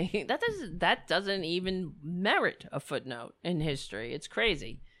nothing. That doesn't even merit a footnote in history. It's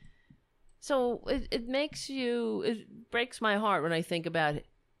crazy. So it breaks my heart when I think about it.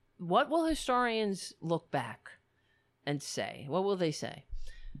 What will historians look back and say? What will they say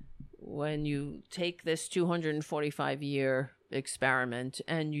when you take this 245-year experiment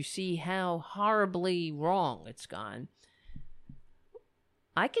and you see how horribly wrong it's gone?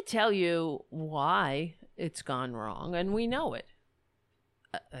 I could tell you why it's gone wrong, and we know it.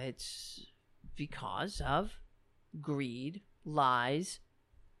 It's because of greed, lies,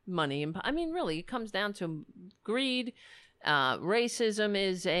 money, and really, it comes down to greed. Racism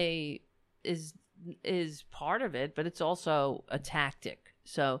is part of it, but it's also a tactic.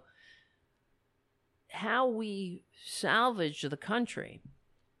 So how we salvage the country,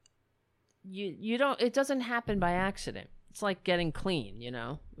 you don't, it doesn't happen by accident. It's like getting clean,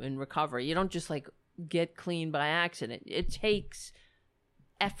 in recovery. You don't just like get clean by accident. It takes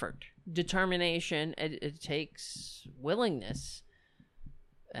effort, determination. It takes willingness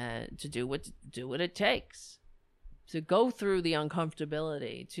to do what it takes, to go through the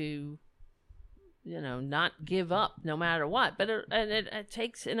uncomfortability, to not give up no matter what. But it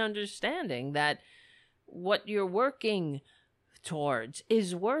takes an understanding that what you're working towards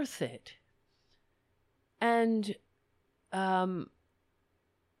is worth it. And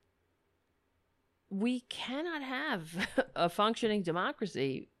we cannot have a functioning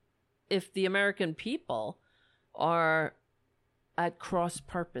democracy if the American people are at cross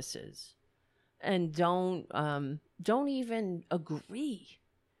purposes and don't even agree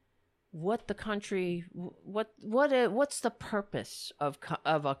what the country, what's the purpose of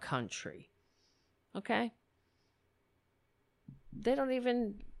a country. Okay, they don't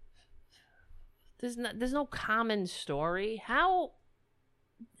even. There's no common story. How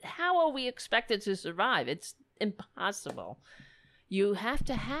are we expected to survive? It's impossible. You have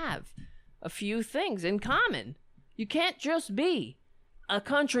to have a few things in common. You can't just be a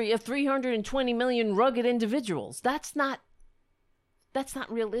country of 320 million rugged individuals. That's not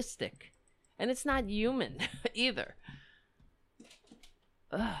realistic. And it's not human either.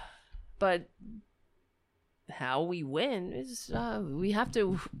 But how we win is we have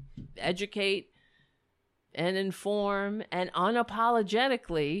to educate and inform and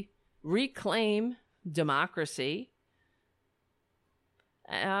unapologetically reclaim democracy.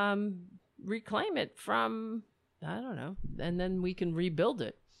 Reclaim it from, I don't know, and then we can rebuild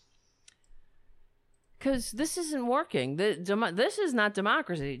it. Because this isn't working. This is not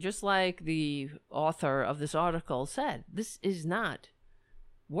democracy. Just like the author of this article said, this is not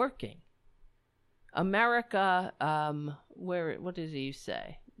working. America, what does he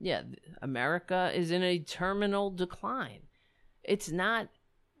say? Yeah, America is in a terminal decline. It's not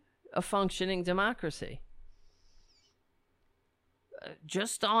a functioning democracy.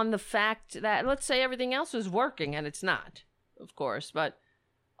 Just on the fact that, let's say everything else is working, and it's not, of course, but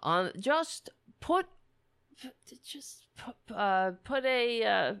put a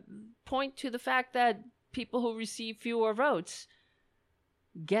point to the fact that people who receive fewer votes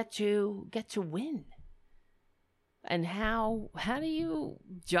get to win. And how do you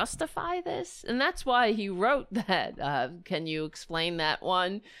justify this? And that's why he wrote that. Can you explain that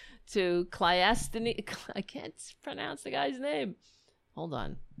one to Cleisthenes? I can't pronounce the guy's name. Hold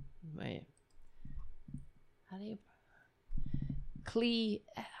on. Wait. How do you...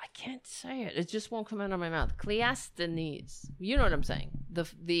 I can't say it. It just won't come out of my mouth. Cleisthenes. You know what I'm saying.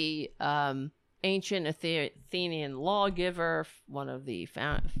 The ancient Athenian lawgiver, one of the...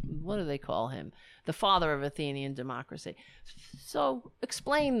 what do they call him? The father of Athenian democracy. So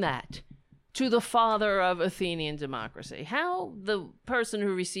explain that to the father of Athenian democracy. How the person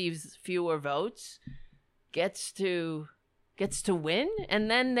who receives fewer votes gets to win, and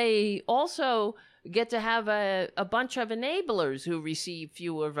then they also get to have a bunch of enablers who receive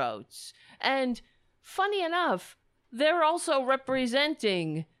fewer votes. And funny enough, they're also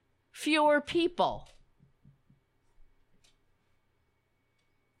representing fewer people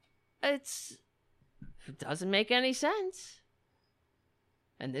it doesn't make any sense.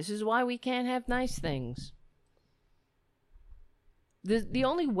 And this is why we can't have nice things. The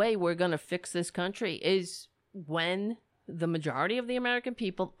only way we're going to fix this country is when the majority of the American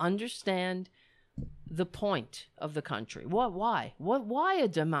people understand the point of the country. Why a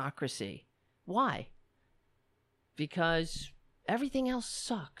democracy? Why? Because everything else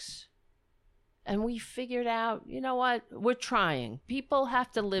sucks. And we figured out, you know what? We're trying. People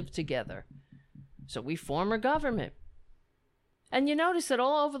have to live together. So we form a government. And you notice that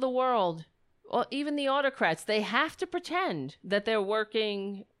all over the world, even the autocrats, they have to pretend that they're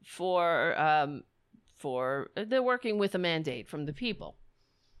working they're working with a mandate from the people.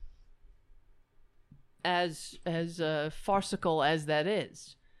 As farcical as that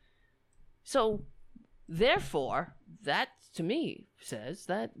is. So, therefore, that to me says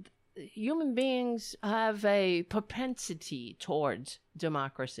that human beings have a propensity towards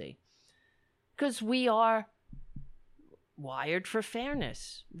democracy. Because we are wired for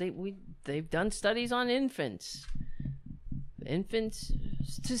fairness. They've done studies on infants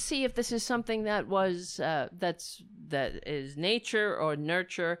to see if this is something that was that is nature or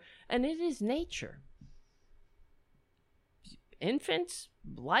nurture, and it is nature. Infants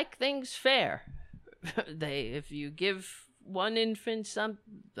like things fair. If you give one infant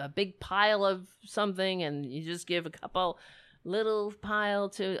a big pile of something and you just give a couple little pile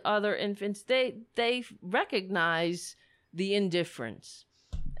to other infants, they recognize the indifference,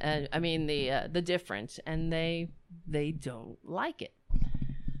 and the difference, and they don't like it.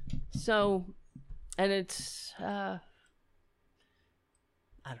 So, and it's I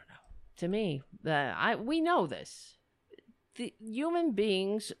don't know. To me, we know this. The human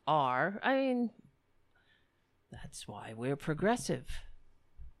beings are. That's why we're progressive.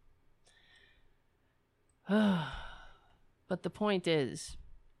 But the point is,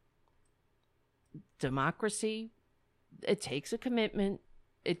 democracy, it takes a commitment,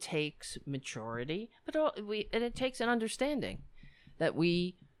 it takes maturity, but it takes an understanding that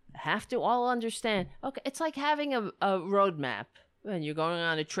we have to all understand. Okay, it's like having a roadmap when you're going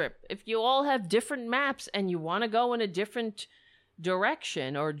on a trip. If you all have different maps and you want to go in a different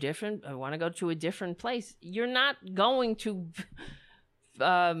direction or want to go to a different place, you're not going to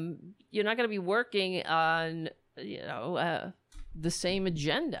be working on the same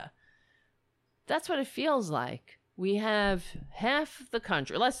agenda. That's what it feels like. We have half the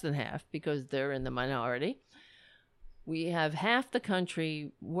country, less than half, because they're in the minority. We have half the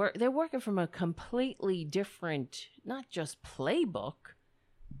country they're working from a completely different, not just playbook,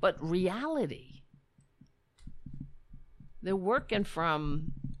 but reality. They're working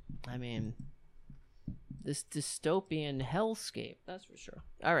from, this dystopian hellscape, that's for sure.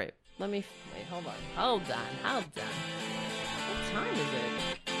 All right, wait, hold on. What time is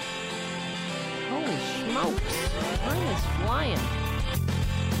it? Holy smokes, time is flying.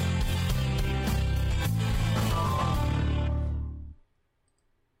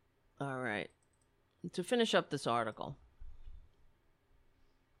 All right, to finish up this article,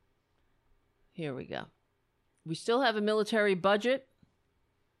 here we go. We still have a military budget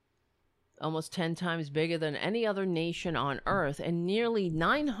almost 10 times bigger than any other nation on Earth, and nearly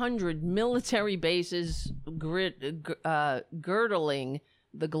 900 military bases girdling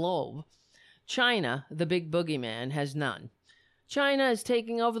the globe. China, the big boogeyman, has none. China is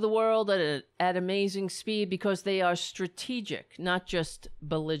taking over the world at amazing speed because they are strategic, not just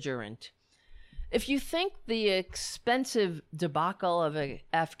belligerent. If you think the expensive debacle of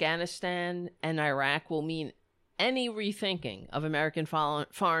Afghanistan and Iraq will mean any rethinking of American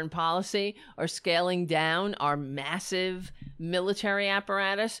foreign policy or scaling down our massive military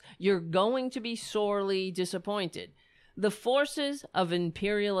apparatus, you're going to be sorely disappointed. The forces of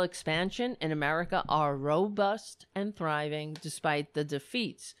imperial expansion in America are robust and thriving despite the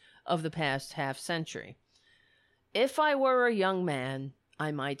defeats of the past half century. If I were a young man,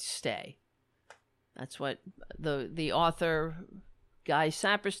 I might stay. That's what the author, Guy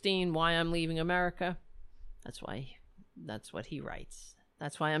Saperstein, Why I'm Leaving America, that's what he writes.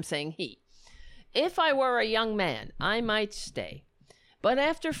 That's why I'm saying he. If I were a young man, I might stay. But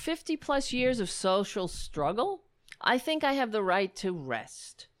after 50 plus years of social struggle, I think I have the right to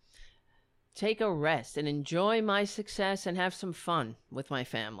rest. Take a rest and enjoy my success and have some fun with my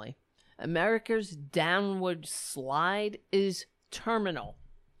family. America's downward slide is terminal,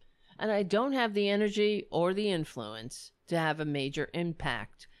 and I don't have the energy or the influence to have a major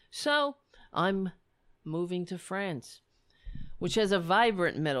impact. So I'm moving to France, which has a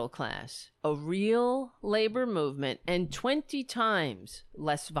vibrant middle class, a real labor movement, and 20 times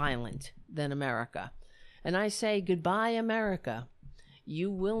less violent than America. And I say, goodbye, America.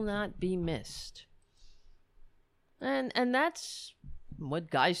 You will not be missed. And that's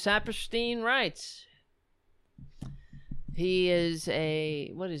what Guy Saperstein writes. He is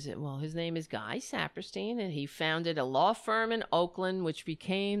his name is Guy Saperstein, and he founded a law firm in Oakland, which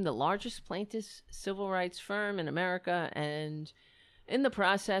became the largest plaintiffs' civil rights firm in America, and in the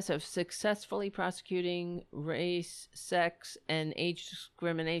process of successfully prosecuting race, sex, and age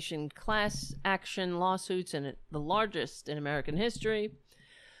discrimination class action lawsuits, and the largest in American history.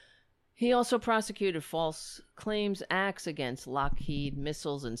 He also prosecuted false claims acts against Lockheed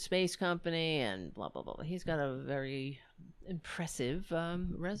Missiles and Space Company and blah, blah, blah. He's got a very impressive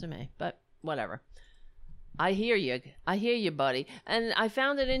resume, but whatever. I hear you, buddy. And I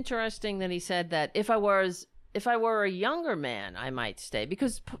found it interesting that he said that if I were a younger man, I might stay,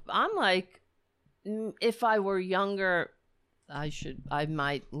 because I'm like, if I were younger, I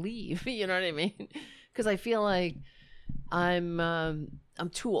might leave. You know what I mean? Because I feel like I'm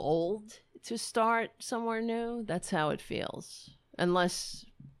too old to start somewhere new. That's how it feels. Unless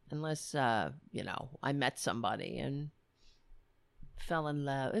I met somebody and fell in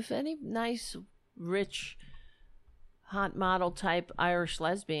love. If any nice, rich, hot model type Irish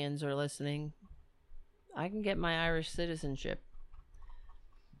lesbians are listening, I can get my Irish citizenship.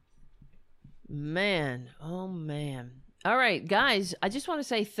 Man, oh man. All right, guys, I just want to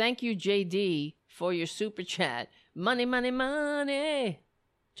say thank you, JD, for your super chat. Money, money, money.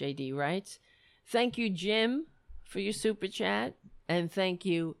 JD writes, thank you, Jim, for your super chat. And thank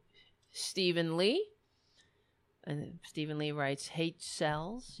you, Stephen Lee. And Stephen Lee writes, hate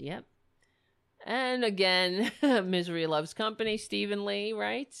sells. Yep. And again, Misery Loves Company. Stephen Lee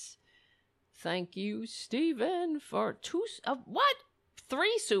writes, thank you, Stephen, for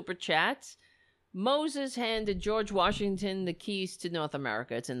three super chats. Moses handed George Washington the keys to North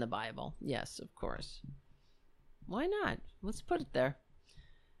America. It's in the Bible. Yes, of course. Why not? Let's put it there.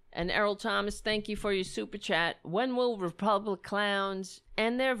 And Errol Thomas, thank you for your super chat. When will Republic clowns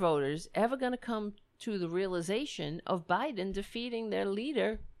and their voters ever going to come to the realization of Biden defeating their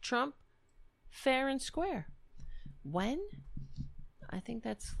leader, Trump, fair and square? When? I think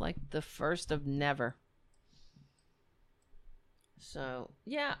that's like the first of never. So,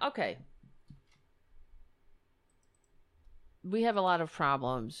 yeah, okay. We have a lot of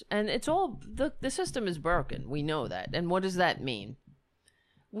problems, and it's all, the system is broken. We know that. And what does that mean?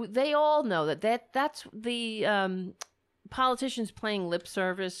 They all know that's the politicians playing lip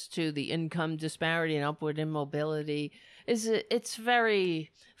service to the income disparity and upward immobility. It's very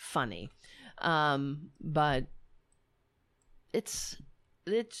funny, but it's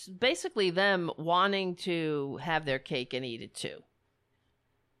basically them wanting to have their cake and eat it too.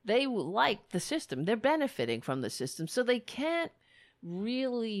 They like the system. They're benefiting from the system, so they can't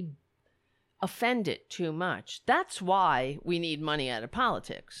really offend it too much. That's why we need money out of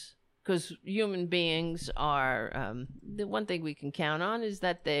politics, because human beings are, the one thing we can count on is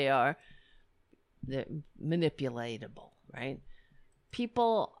that they're manipulatable, right?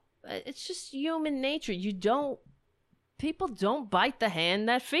 People, it's just human nature. People don't bite the hand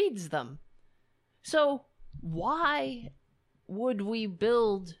that feeds them. So why would we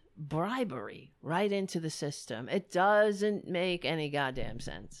build bribery right into the system? It doesn't make any goddamn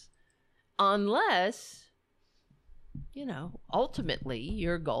sense. Unless, ultimately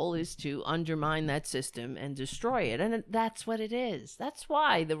your goal is to undermine that system and destroy it. And that's what it is. That's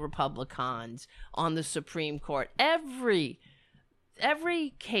why the Republicans on the Supreme Court, every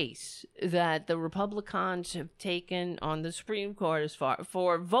case that the Republicans have taken on the Supreme Court as far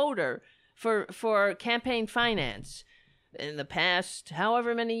for campaign finance in the past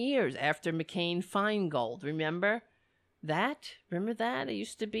however many years after McCain-Feingold, remember that? It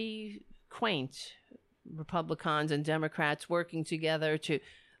used to be quaint. Republicans and Democrats working together to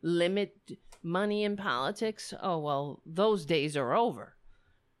limit money in politics. Oh, well, those days are over.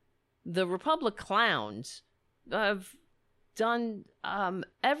 The Republic clowns have done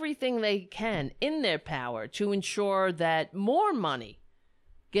everything they can in their power to ensure that more money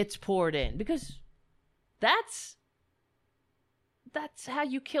gets poured in, because that's how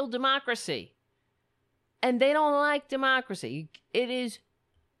you kill democracy. And they don't like democracy. It is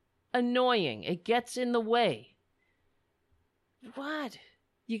annoying. It gets in the way. What?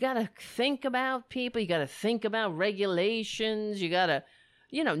 You got to think about people. You got to think about regulations. You got to,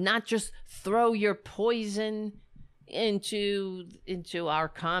 not just throw your poison into our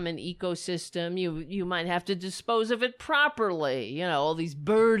common ecosystem. You might have to dispose of it properly. All these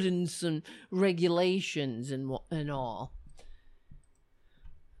burdensome regulations and all.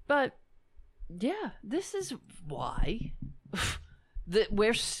 But yeah, this is why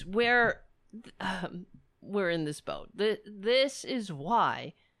we're we're in this boat. This is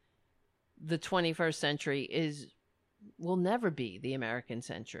why the 21st century will never be the American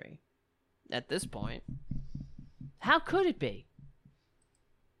century at this point. How could it be?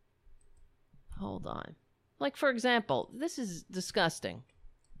 Hold on. Like, for example, this is disgusting.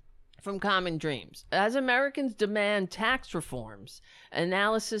 From Common Dreams. As Americans demand tax reforms,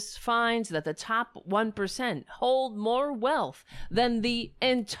 analysis finds that the top 1% hold more wealth than the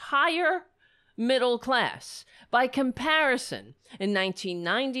entire middle class. By comparison, in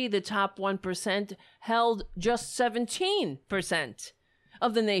 1990, the top 1% held just 17%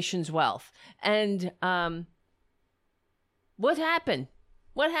 of the nation's wealth. And what happened?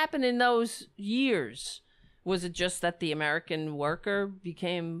 What happened in those years? Was it just that the American worker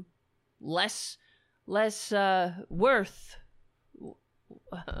became less worth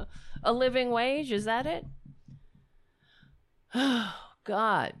a living wage? Is that it? Oh,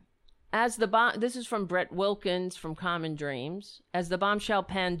 God. This is from Brett Wilkins from Common Dreams. As the bombshell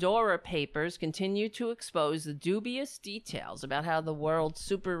Pandora Papers continue to expose the dubious details about how the world's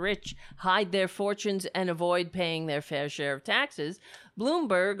super rich hide their fortunes and avoid paying their fair share of taxes,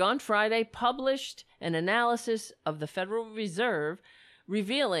 Bloomberg on Friday published an analysis of the Federal Reserve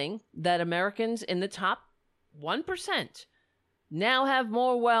revealing that Americans in the top 1% now have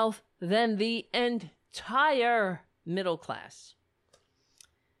more wealth than the entire middle class.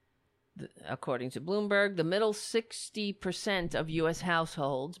 According to Bloomberg, the middle 60% of U.S.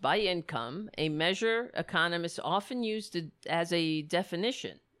 households by income, a measure economists often use as a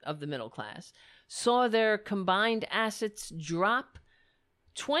definition of the middle class, saw their combined assets drop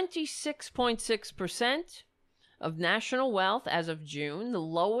 26.6% of national wealth as of June, the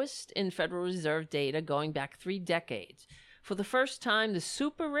lowest in Federal Reserve data going back 3 decades. For the first time, the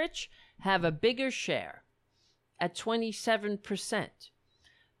super rich have a bigger share at 27%.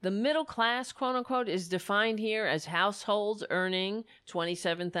 The middle class, quote unquote, is defined here as households earning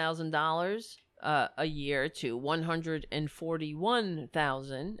 $27,000 a year to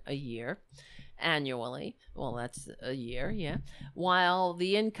 $141,000 a year annually. Well, that's a year, yeah. While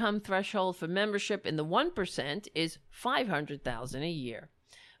the income threshold for membership in the 1% is $500,000 a year.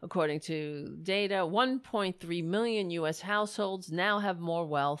 According to data, 1.3 million U.S. households now have more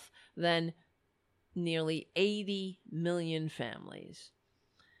wealth than nearly 80 million families.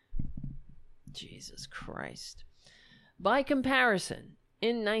 Jesus Christ. By comparison,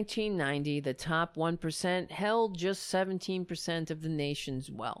 in 1990, the top 1% held just 17% of the nation's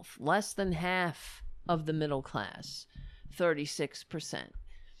wealth, less than half of the middle class, 36%.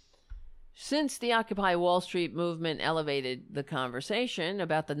 Since the Occupy Wall Street movement elevated the conversation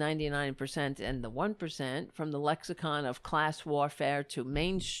about the 99% and the 1% from the lexicon of class warfare to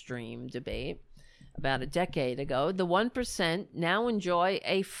mainstream debate about a decade ago, the 1% now enjoy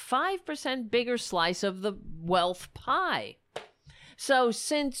a 5% bigger slice of the wealth pie. So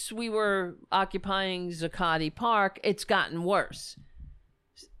since we were occupying Zuccotti Park, it's gotten worse.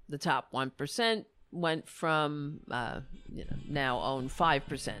 The top 1% went from, now own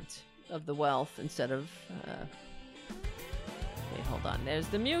 5% of the wealth instead of, wait, hold on. There's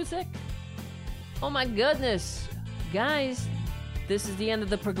the music. Oh my goodness. Guys, this is the end of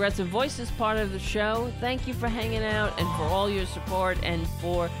the Progressive Voices part of the show. Thank you for hanging out and for all your support and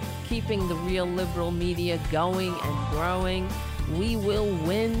for keeping the real liberal media going and growing. We will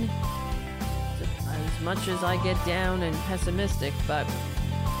win, as much as I get down and pessimistic, but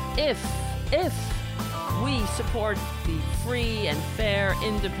if we support the free and fair,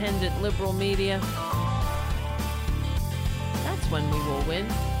 independent liberal media, that's when we will win.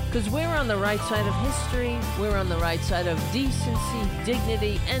 Because we're on the right side of history, we're on the right side of decency,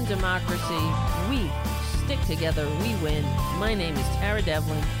 dignity, and democracy. We stick together, we win. My name is Tara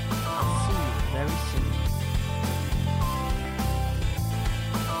Devlin. I'll see you very soon.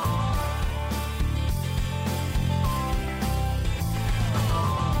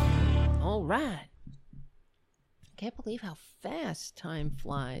 All right. Can't believe how fast time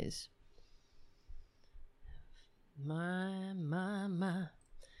flies. My.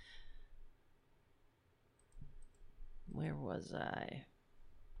 Where was I?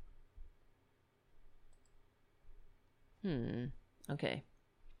 Okay.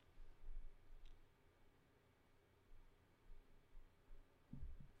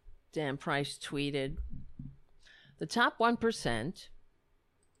 Dan Price tweeted, the top 1%,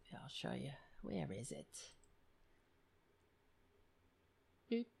 I'll show you, where is it?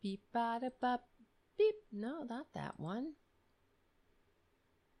 Beep, beep, bada, bop, beep. No, not that one.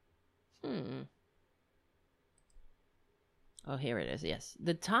 Oh, here it is. Yes.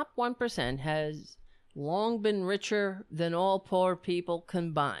 The top 1% has long been richer than all poor people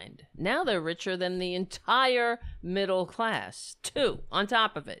combined. Now they're richer than the entire middle class, too, on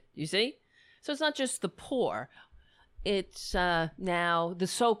top of it. You see? So it's not just the poor. It's now the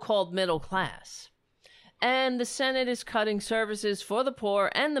so-called middle class. And the Senate is cutting services for the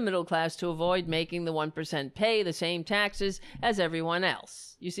poor and the middle class to avoid making the 1% pay the same taxes as everyone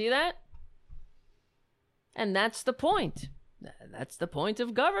else. You see that? And that's the point. That's the point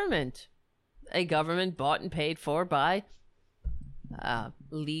of government. A government bought and paid for by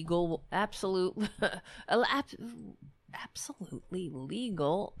legal, absolutely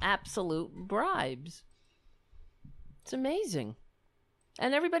legal, absolute bribes. It's amazing.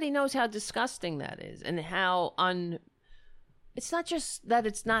 And everybody knows how disgusting that is and how it's not just that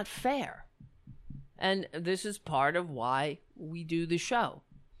it's not fair. And this is part of why we do the show.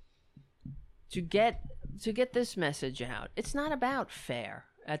 To get this message out. It's not about fair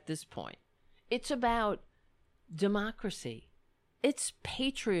at this point. It's about democracy. It's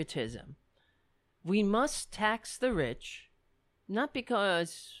patriotism. We must tax the rich, not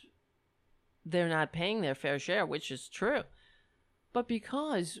because they're not paying their fair share, which is true, but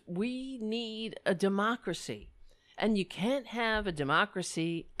because we need a democracy. And you can't have a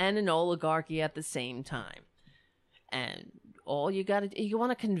democracy and an oligarchy at the same time. And all you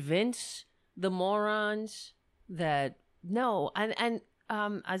want to convince the morons that no, and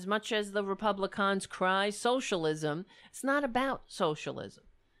as much as the Republicans cry socialism, it's not about socialism.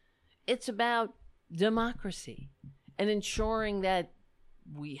 It's about democracy and ensuring that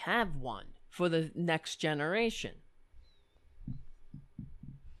we have one for the next generation.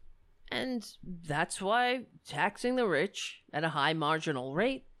 And that's why taxing the rich at a high marginal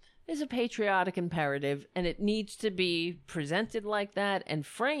rate is a patriotic imperative, and it needs to be presented like that and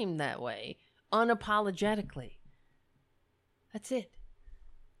framed that way unapologetically. That's it.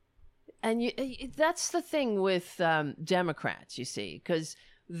 And that's the thing with Democrats, you see, because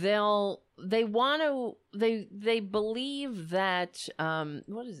they believe that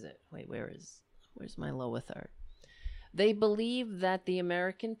what is it? Wait, where's my lower third? They believe that the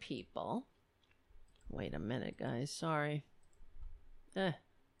American people. Wait a minute, guys. Sorry. That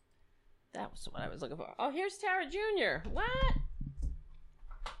was what I was looking for. Oh, here's Tara Jr. What?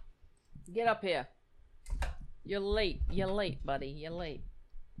 Get up here. You're late. You're late, buddy. You're late.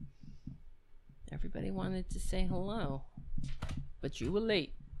 Everybody wanted to say hello, but you were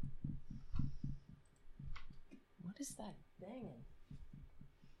late. What is that banging?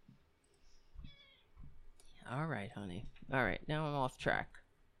 All right, honey. All right, now I'm off track.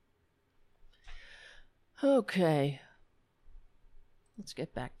 Okay. Let's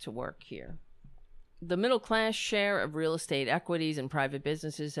get back to work here. The middle class share of real estate equities and private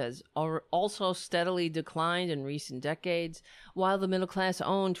businesses has also steadily declined in recent decades. While the middle class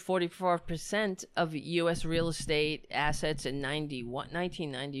owned 44% of U.S. real estate assets in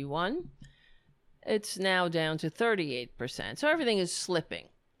 1991, it's now down to 38%. So everything is slipping.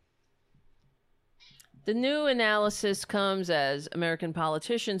 The new analysis comes as American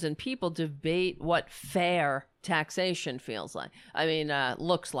politicians and people debate what fair taxation feels like.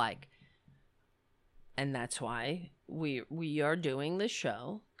 Looks like. And that's why we are doing the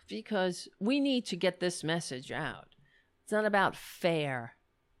show, because we need to get this message out. It's not about fair.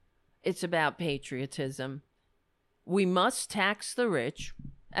 It's about patriotism. We must tax the rich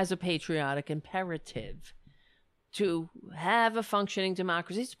as a patriotic imperative to have a functioning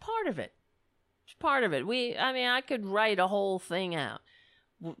democracy. It's part of it. It's part of it. I could write a whole thing out.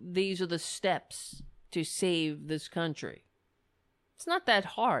 These are the steps to save this country. It's not that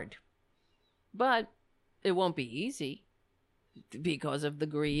hard, but it won't be easy because of the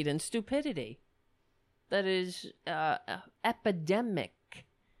greed and stupidity that is epidemic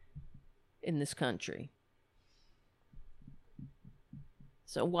in this country.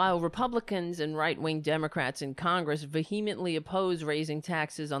 So while Republicans and right-wing Democrats in Congress vehemently oppose raising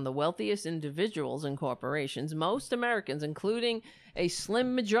taxes on the wealthiest individuals and corporations, most Americans, including a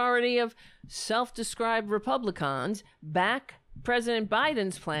slim majority of self-described Republicans, back President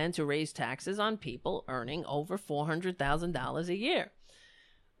Biden's plan to raise taxes on people earning over $400,000 a year.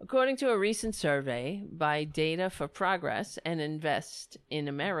 According to a recent survey by Data for Progress and Invest in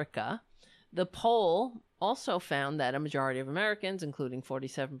America, the poll also found that a majority of Americans, including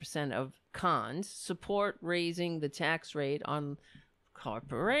 47% of cons, support raising the tax rate on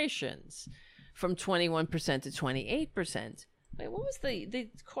corporations from 21% to 28%. Wait, what was the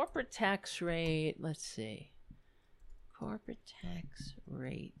corporate tax rate? Let's see. Corporate tax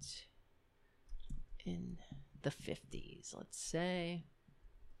rate in the 50s, let's say.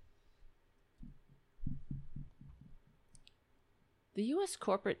 The U.S.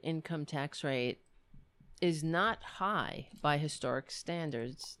 corporate income tax rate is not high by historic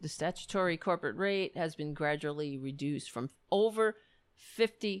standards. The statutory corporate rate has been gradually reduced from over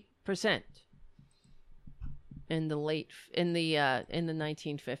 50% in the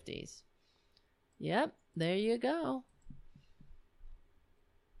 1950s. Yep, there you go.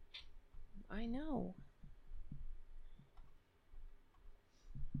 I know.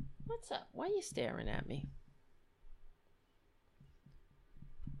 What's up? Why are you staring at me?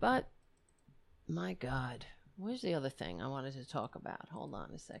 But, my God, where's the other thing I wanted to talk about? Hold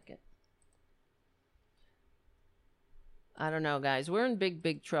on a second. I don't know, guys. We're in big,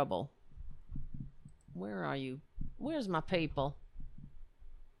 big trouble. Where are you? Where's my people?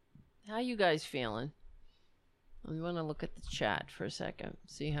 How you guys feeling? I want to look at the chat for a second.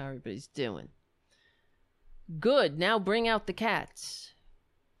 See how everybody's doing. Good. Now bring out the cats.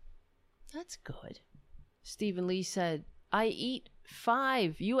 That's good. Stephen Lee said, I eat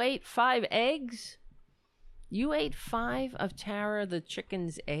 5. You ate 5 eggs? You ate 5 of Tara the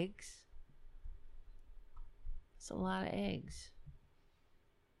chicken's eggs? That's a lot of eggs.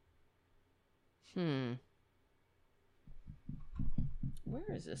 Where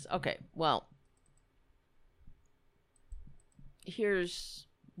is this? Okay, well, here's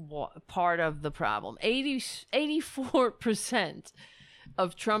part of the problem. 84%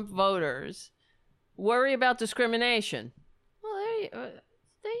 of Trump voters worry about discrimination. Well,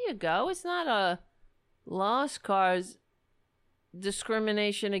 there you go. It's not a lost cause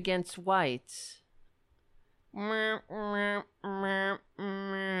discrimination against whites.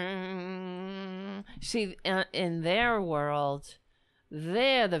 See, in their world,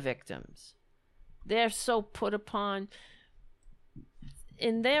 they're the victims. They're so put upon.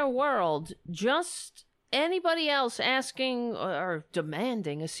 In their world, just anybody else asking or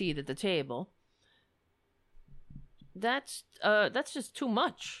demanding a seat at the table, that's just too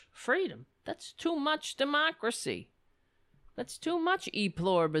much freedom. That's too much democracy. That's too much e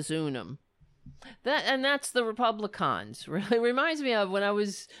pluribus unum. That's the Republicans. Really reminds me of when I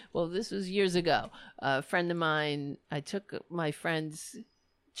was, well, this was years ago. A friend of mine, I took my friend's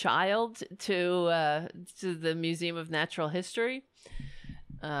child to the Museum of Natural History.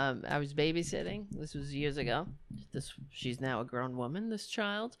 I was babysitting. This was years ago. She's now a grown woman, this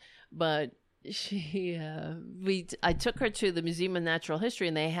child, but I took her to the Museum of Natural History,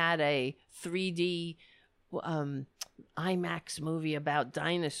 and they had a 3D IMAX movie about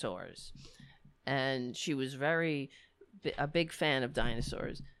dinosaurs. And she was a big fan of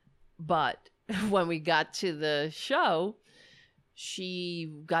dinosaurs. But when we got to the show,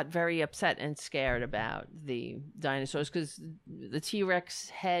 she got very upset and scared about the dinosaurs because the T-Rex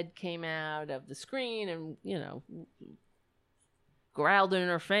head came out of the screen and, growled in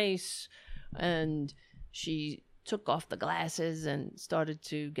her face. And she took off the glasses and started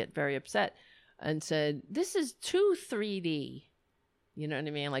to get very upset and said, "This is too 3D." You know what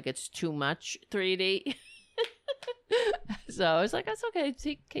I mean? Like, it's too much 3D. So I was like, that's okay.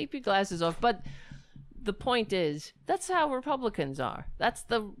 Keep your glasses off. But the point is, that's how Republicans are. That's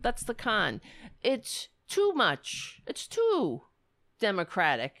the con. It's too much. It's too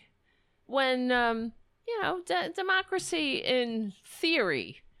democratic. When, democracy in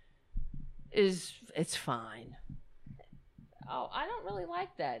theory it's fine. Oh, I don't really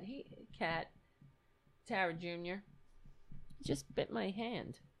like that. Tara Jr. just bit my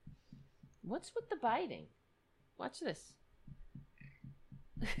hand. What's with the biting? Watch this.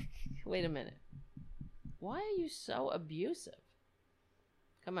 Wait a minute. Why are you so abusive?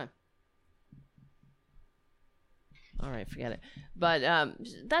 Come on. All right, forget it. But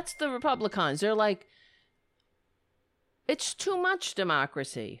that's the Republicans. They're like, it's too much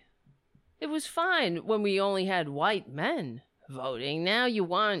democracy. It was fine when we only had white men voting. Now you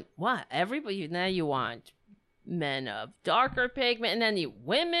want what? Everybody. Now you want men of darker pigment, and then you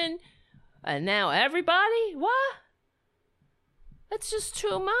women, and now everybody. What? That's just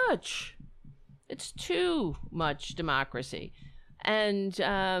too much. It's too much democracy, and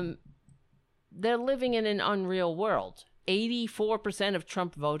they're living in an unreal world. 84% of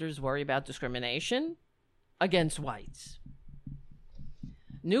Trump voters worry about discrimination against whites.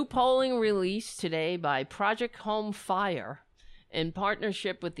 New polling released today by Project Home Fire in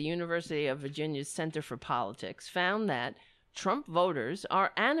partnership with the University of Virginia's Center for Politics found that Trump voters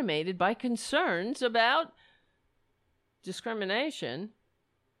are animated by concerns about discrimination,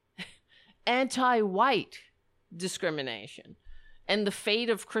 anti-white discrimination, and the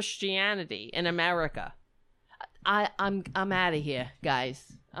fate of Christianity in America. I'm out of here,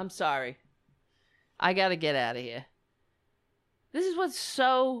 guys. I'm sorry. I gotta get out of here. This is what's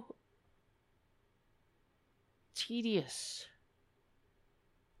so tedious.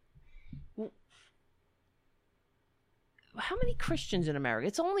 how many Christians in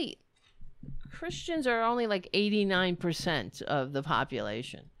America? Christians are only like 89% of the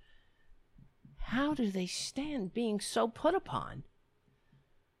population. How do they stand being so put upon?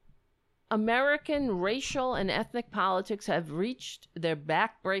 American racial and ethnic politics have reached their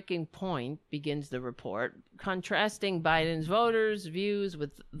backbreaking point, begins the report, contrasting Biden's voters' views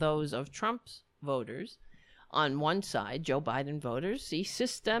with those of Trump's voters. On one side, Joe Biden voters see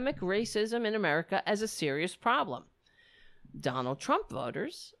systemic racism in America as a serious problem. Donald Trump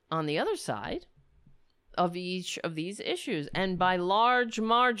voters, on the other side of each of these issues, and by large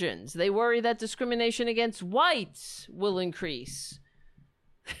margins, they worry that discrimination against whites will increase.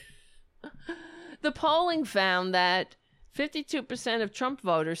 The polling found that 52% of Trump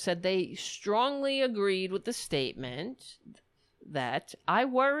voters said they strongly agreed with the statement that I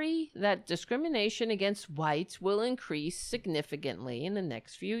worry that discrimination against whites will increase significantly in the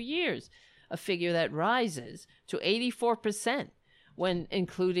next few years, a figure that rises to 84% when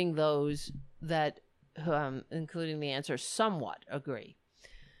including those that, including the answer somewhat agree.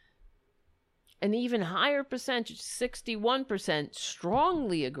 An even higher percentage, 61%,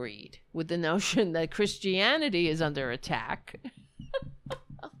 strongly agreed with the notion that Christianity is under attack.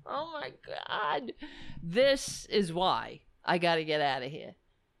 Oh my God. This is why I got to get out of here.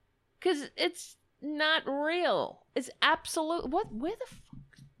 Because it's not real. It's absolute. Where the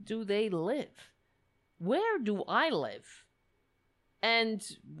fuck do they live? Where do I live? And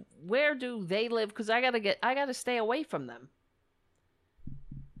where do they live? Because I got to stay away from them.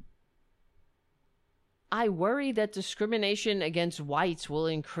 I worry that discrimination against whites will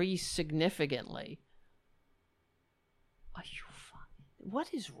increase significantly. Are you fucking...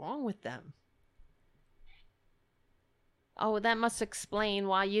 What is wrong with them? Oh, that must explain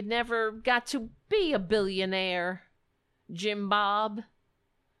why you never got to be a billionaire, Jim Bob.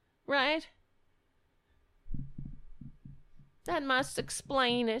 Right? That must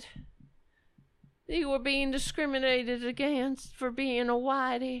explain it. You were being discriminated against for being a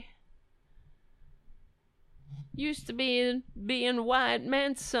whitey. Used to being white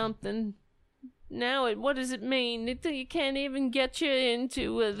meant something. Now what does it mean? You can't even get you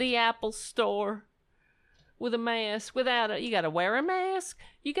into the Apple store with a mask. You gotta wear a mask.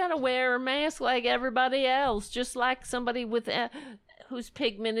 You gotta wear a mask like everybody else, just like somebody with whose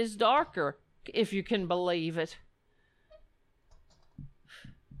pigment is darker, if you can believe it.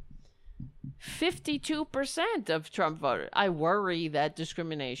 52% of Trump voters. I worry that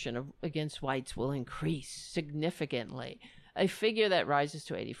discrimination against whites will increase significantly, a figure that rises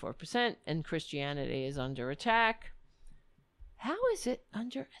to 84%, and Christianity is under attack. How is it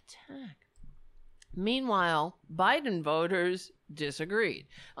under attack? Meanwhile, Biden voters disagreed.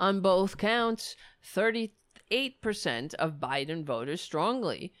 On both counts, 38% of Biden voters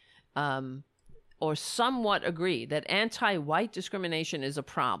strongly or somewhat agree that anti-white discrimination is a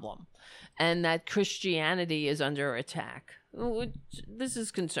problem and that Christianity is under attack. This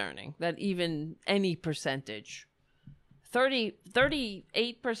is concerning, that even any percentage.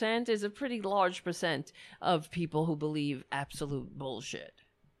 38% is a pretty large percent of people who believe absolute bullshit.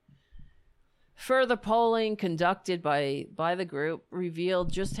 Further polling conducted by the group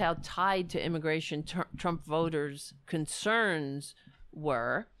revealed just how tied to immigration Trump voters' concerns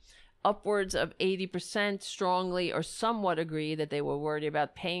were. Upwards of 80% strongly or somewhat agree that they were worried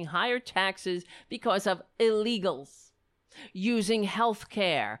about paying higher taxes because of illegals using health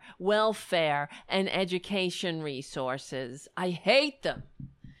care, welfare, and education resources. I hate them.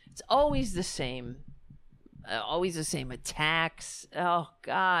 It's always the same. Always the same attacks. Oh,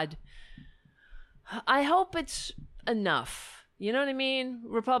 God. I hope it's enough. You know what I mean?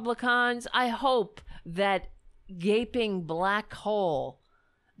 Republicans, I hope that gaping black hole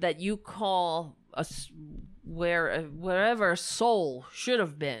that you call wherever soul should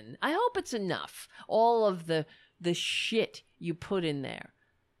have been. I hope it's enough. All of the shit you put in there.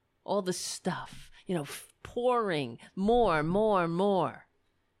 All the stuff, pouring more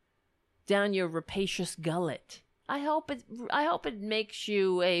down your rapacious gullet. I hope it makes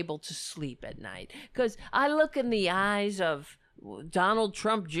you able to sleep at night. Because I look in the eyes of Donald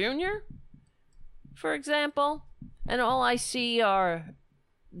Trump Jr., for example, and all I see I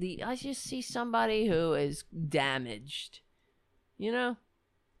just see somebody who is damaged.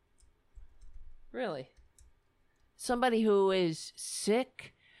 Really. Somebody who is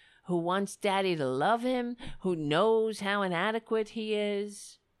sick, who wants daddy to love him, who knows how inadequate he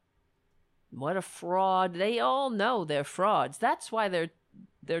is. What a fraud. They all know they're frauds. That's why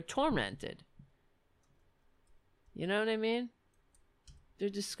they're tormented. You know what I mean? They're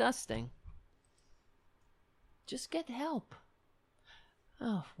disgusting. Just get help.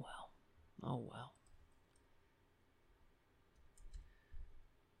 Oh, well.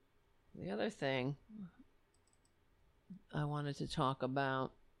 The other thing I wanted to talk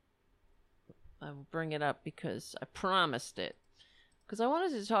about, I will bring it up because I promised it. Because I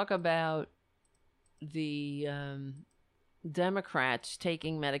wanted to talk about the Democrats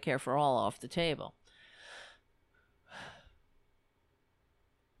taking Medicare for All off the table.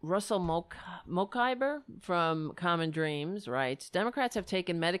 Russell Mokhiber from Common Dreams writes, Democrats have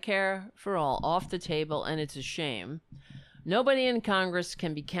taken Medicare for All off the table, and it's a shame. Nobody in Congress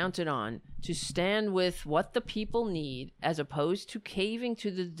can be counted on to stand with what the people need as opposed to caving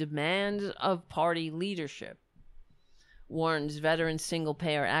to the demands of party leadership, warns veteran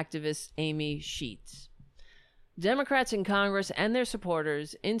single-payer activist Amy Sheets. Democrats in Congress and their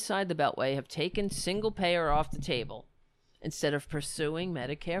supporters inside the Beltway have taken single-payer off the table. Instead of pursuing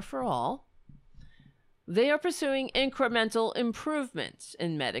Medicare for All, they are pursuing incremental improvements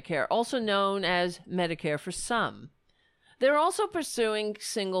in Medicare, also known as Medicare for Some. They're also pursuing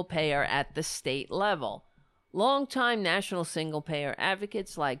single-payer at the state level. Longtime national single-payer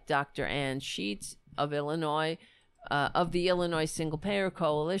advocates like Dr. Ann Sheets of Illinois, of the Illinois Single-Payer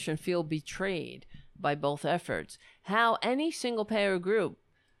Coalition, feel betrayed by both efforts. Has any single-payer group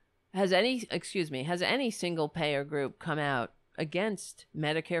come out against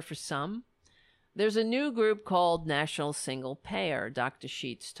Medicare for Some? There's a new group called National Single Payer, Dr.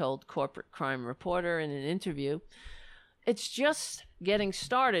 Sheets told Corporate Crime Reporter in an interview. It's just getting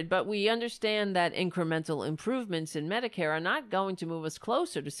started, but we understand that incremental improvements in Medicare are not going to move us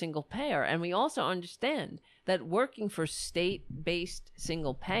closer to single payer, and we also understand that working for state-based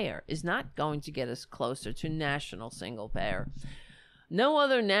single payer is not going to get us closer to national single payer. No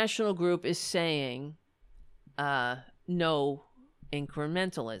other national group is saying no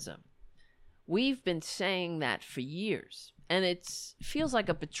incrementalism. We've been saying that for years, and it feels like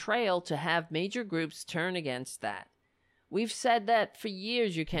a betrayal to have major groups turn against that. We've said that for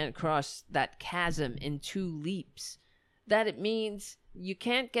years you can't cross that chasm in two leaps, that it means you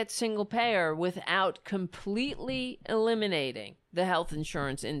can't get single payer without completely eliminating the health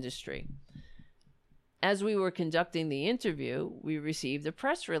insurance industry. As we were conducting the interview, we received a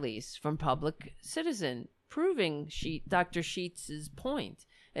press release from Public Citizen proving Dr. Sheets' point.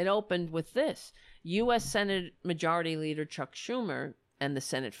 It opened with this: U.S. Senate Majority Leader Chuck Schumer and the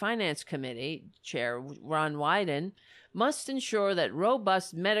Senate Finance Committee Chair Ron Wyden must ensure that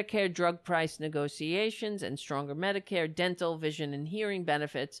robust Medicare drug price negotiations and stronger Medicare dental, vision, and hearing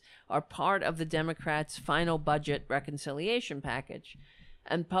benefits are part of the Democrats' final budget reconciliation package.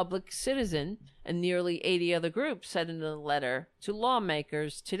 And Public Citizen and nearly 80 other groups said in a letter to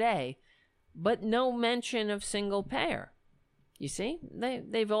lawmakers today, but no mention of single payer. You see,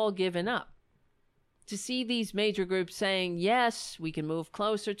 they've all given up. To see these major groups saying, yes, we can move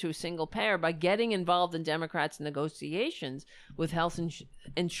closer to a single payer by getting involved in Democrats' negotiations with health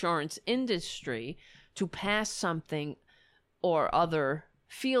insurance industry to pass something or other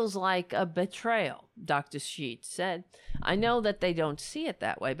feels like a betrayal, Dr. Sheets said. I know that they don't see it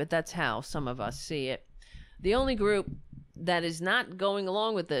that way, but that's how some of us see it. The only group that is not going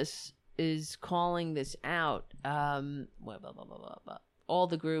along with this is calling this out. All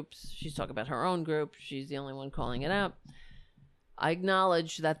the groups, she's talking about her own group, she's the only one calling it out. I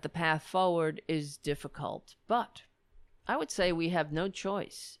acknowledge that the path forward is difficult, but I would say we have no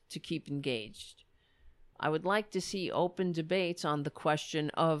choice to keep engaged. I would like to see open debates on the question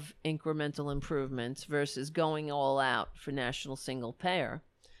of incremental improvements versus going all out for national single payer.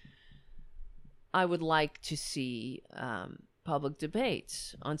 I would like to see public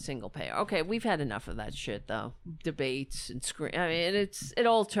debates on single payer. Okay, we've had enough of that shit, though. Debates and I mean, it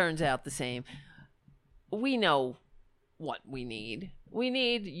all turns out the same. We know what we need. We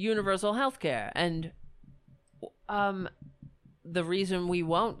need universal health care, and the reason we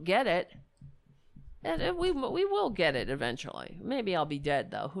won't get it, and we will get it eventually. Maybe I'll be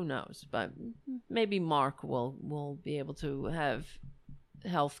dead, though. Who knows? But maybe Mark will be able to have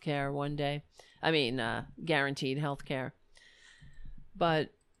health care one day. I mean, guaranteed health care. But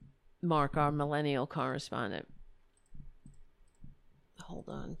Mark, our millennial correspondent. Hold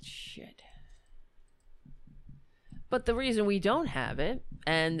on, shit. But the reason we don't have it,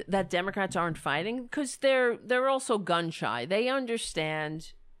 and that Democrats aren't fighting, because they're also gun shy. They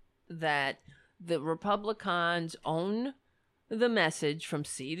understand that the Republicans own the message from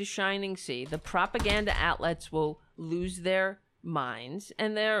sea to shining sea. The propaganda outlets will lose their minds,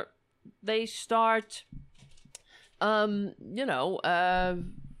 and they start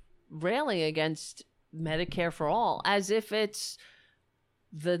railing against Medicare for All as if it's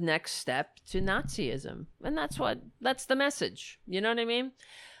the next step to Nazism. And that's the message. You know what I mean?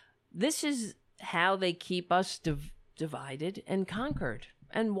 This is how they keep us divided and conquered.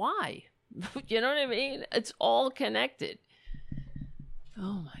 And why? You know what I mean? It's all connected.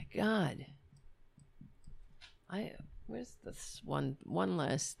 Oh my God. Where's this one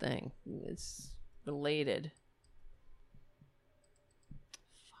last thing? It's related.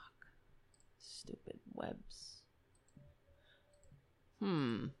 Fuck. Stupid webs.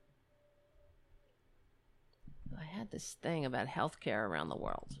 I had this thing about healthcare around the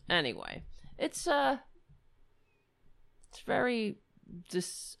world. Anyway, it's very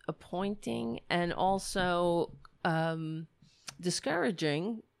disappointing and also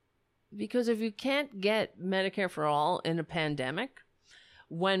discouraging, because if you can't get Medicare for all in a pandemic,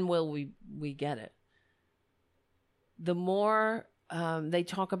 when will we get it? The more they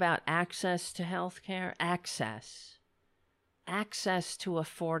talk about access to healthcare, access to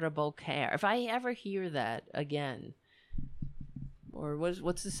affordable care. If I ever hear that again, or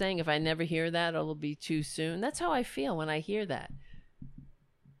what's the saying? If I never hear that, it'll be too soon. That's how I feel when I hear that.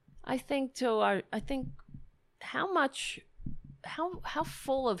 I think how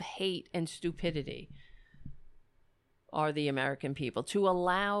full of hate and stupidity are the American people to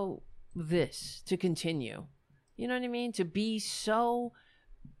allow this to continue. You know what I mean? To be so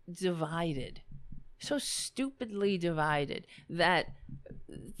divided, so stupidly divided that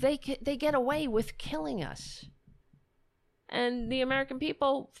they get away with killing us. And the American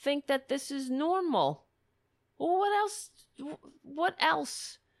people think that this is normal. Well, what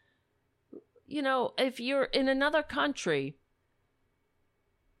else? You know, if you're in another country,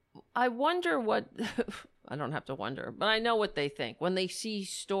 I wonder what, I don't have to wonder, but I know what they think when they see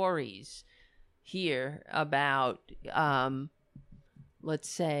stories here about, let's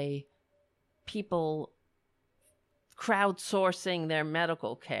say, people crowdsourcing their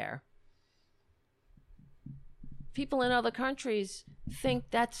medical care. People in other countries think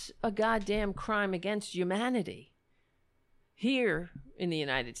that's a goddamn crime against humanity. Here in the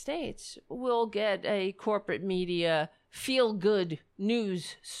United States, we'll get a corporate media feel-good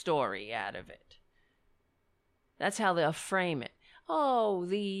news story out of it. That's how they'll frame it. Oh,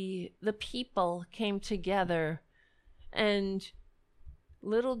 the people came together and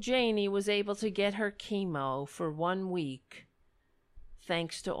little Janie was able to get her chemo for 1 week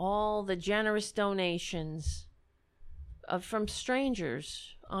thanks to all the generous donations from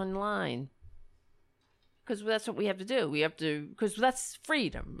strangers online. Because that's what we have to do. Because that's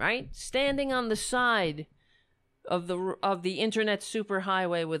freedom, right? Standing on the side of the internet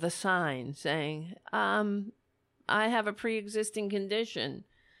superhighway with a sign saying, I have a pre-existing condition.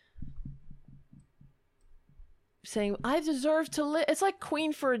 Saying, I deserve to live. It's like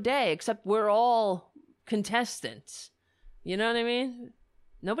Queen for a Day, except we're all contestants. You know what I mean?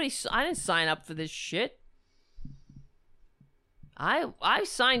 I didn't sign up for this shit. I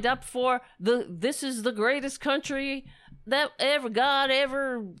signed up for this is the greatest country that God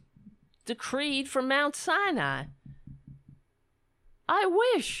ever decreed from Mount Sinai. I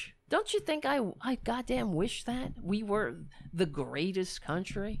wish. Don't you think I goddamn wish that we were the greatest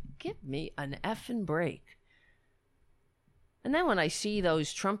country? Give me an effing break. And then when I see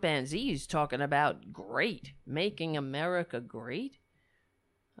those Trumpanzees talking about making America great,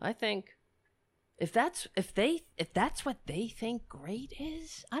 I think, if that's what they think great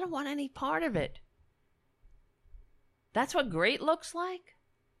is, I don't want any part of it. That's what great looks like?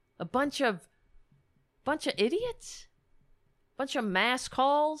 A bunch of idiots? Bunch of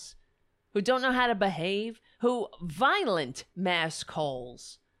massholes who don't know how to behave, violent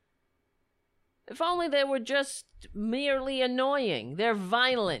massholes. If only they were just merely annoying. They're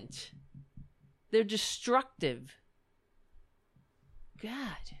violent. They're destructive.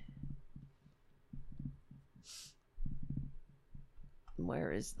 God.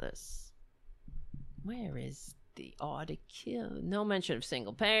 Where is this? Where is the article? No mention of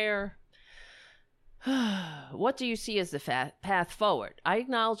single payer. What do you see as the path forward? I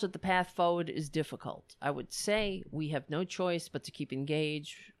acknowledge that the path forward is difficult. I would say we have no choice but to keep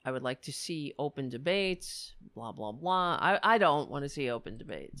engaged. I would like to see open debates, blah, blah, blah. I don't want to see open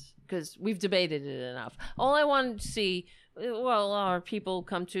debates because we've debated it enough. All I want to see, are people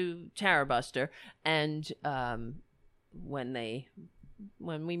come to Tarabuster and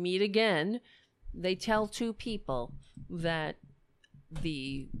when we meet again, they tell two people that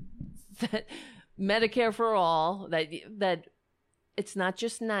Medicare for all, that it's not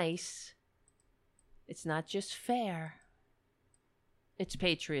just nice, it's not just fair, it's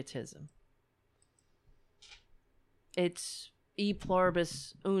patriotism. It's e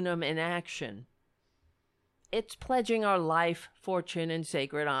pluribus unum in action. It's pledging our life, fortune, and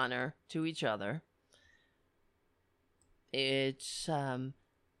sacred honor to each other. It's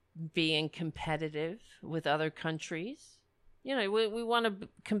being competitive with other countries You know, we want to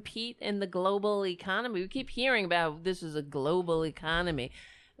compete in the global economy. We keep hearing about this is a global economy,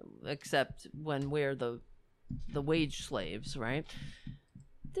 except when we're the wage slaves, right?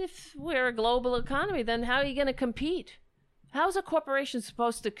 If we're a global economy, then how are you going to compete? How's a corporation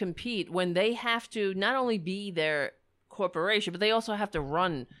supposed to compete when they have to not only be their corporation, but they also have to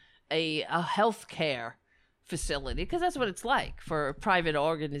run a healthcare facility? Because that's what it's like for private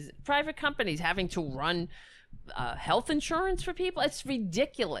companies having to run health insurance for people. It's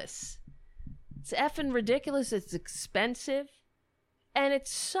ridiculous. It's effing ridiculous. It's expensive, and it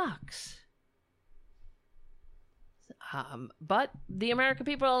sucks. But the American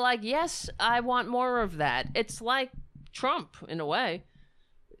people are like, yes, I want more of that. It's like Trump in a way.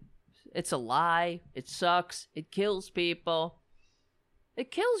 It's a lie. It sucks. It kills people.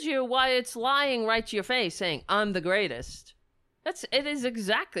 It kills you while it's lying right to your face, saying, I'm the greatest. It is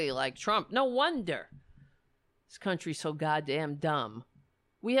exactly like Trump. No wonder this country's so goddamn dumb.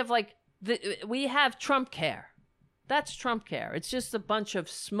 We have Trump care. That's Trump care. It's just a bunch of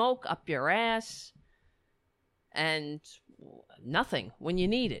smoke up your ass and nothing when you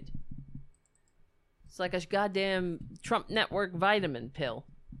need it. It's like a goddamn Trump Network vitamin pill.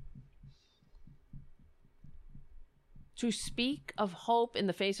 To speak of hope in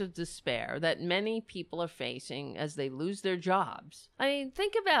the face of despair that many people are facing as they lose their jobs. I mean,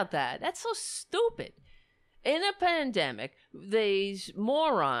 think about that. That's so stupid. In a pandemic, these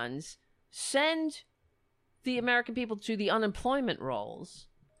morons send the American people to the unemployment rolls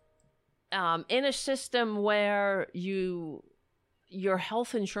in a system where your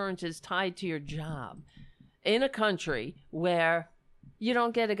health insurance is tied to your job, in a country where you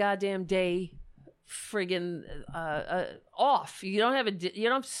don't get a goddamn day friggin' off. You don't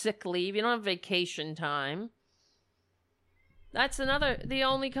have sick leave. You don't have vacation time. That's the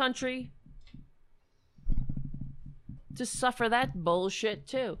only country to suffer that bullshit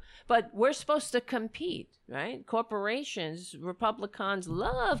too. But we're supposed to compete, right? Corporations, Republicans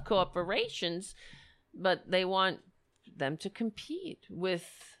love corporations, but they want them to compete with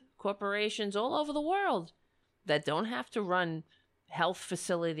corporations all over the world that don't have to run health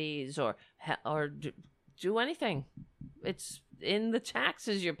facilities or do anything. It's in the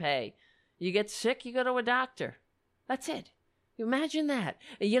taxes you pay. You get sick, you go to a doctor. That's it. Imagine that.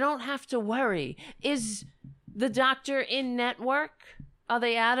 You don't have to worry. Is the doctor in network? Are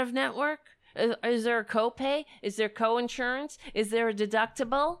they out of network? Is there a copay? Is there co-insurance? Is there a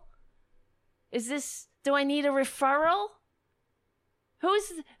deductible? Do I need a referral?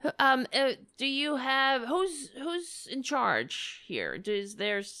 Who's in charge here?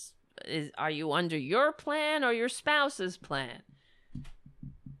 Are you under your plan or your spouse's plan?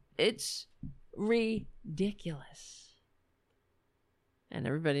 It's ridiculous. And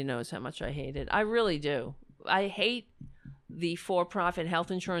everybody knows how much I hate it. I really do. I hate the for-profit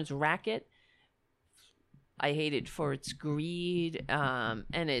health insurance racket. I hate it for its greed and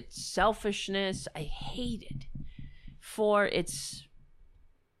its selfishness. I hate it for its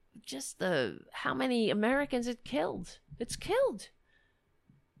just how many Americans it killed. It's killed.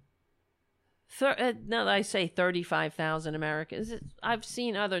 Now that I say 35,000 Americans, I've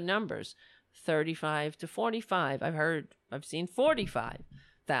seen other numbers, 35 to 45. I've seen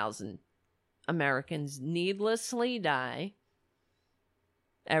 45,000 Americans needlessly die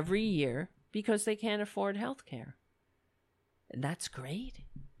every year because they can't afford health care. And that's great.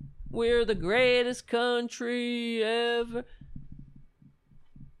 We're the greatest country ever.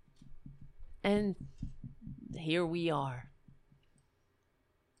 And here we are.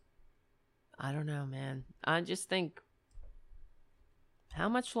 I don't know, man. I just think, how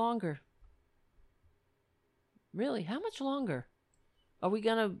much longer? Really, how much longer are we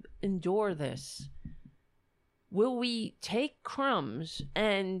going to endure this? Will we take crumbs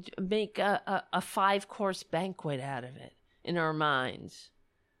and make a 5-course banquet out of it in our minds?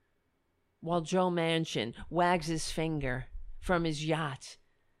 While Joe Manchin wags his finger from his yacht,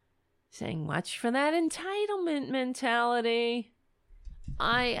 saying, watch for that entitlement mentality.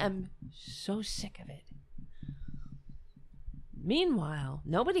 I am so sick of it. Meanwhile,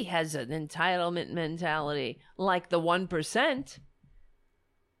 nobody has an entitlement mentality like the 1%.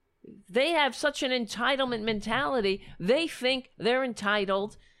 They have such an entitlement mentality, they think they're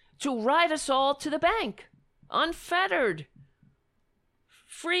entitled to ride us all to the bank, unfettered,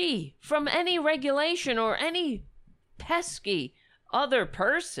 free from any regulation or any pesky other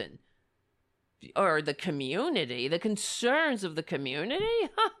person or the community, the concerns of the community.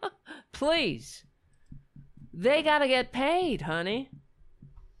 Please. They got to get paid, honey.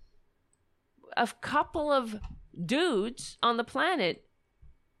 A couple of dudes on the planet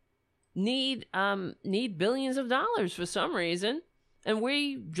need billions of dollars for some reason, and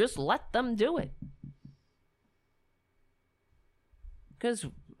we just let them do it. Because,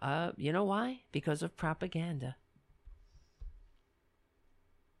 you know why? Because of propaganda.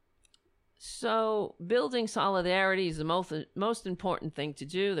 So building solidarity is the most important thing to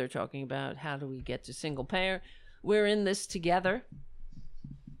do. They're talking about how do we get to single payer. We're in this together.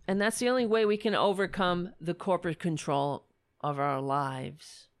 And that's the only way we can overcome the corporate control of our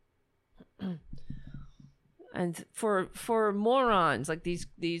lives. And for morons like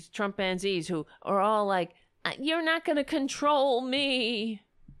these Trumpanzees who are all like, you're not going to control me.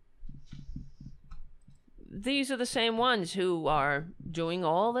 These are the same ones who are doing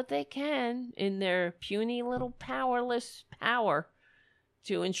all that they can in their puny little powerless power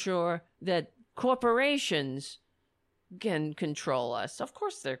to ensure that corporations can control us. Of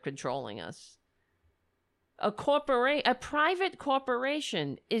course they're controlling us. A private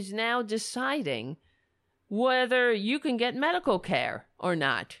corporation is now deciding whether you can get medical care or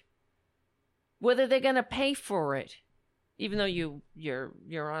not. Whether they're going to pay for it. Even though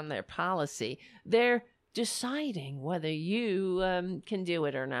you're on their policy, they're deciding whether you can do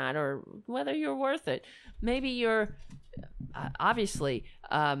it or not, or whether you're worth it. Maybe you're obviously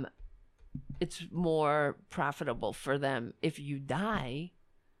it's more profitable for them if you die.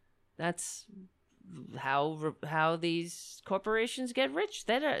 That's how these corporations get rich.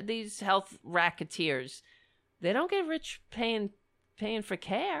 These health racketeers, they don't get rich paying for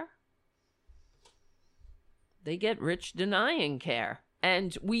care. They get rich denying care,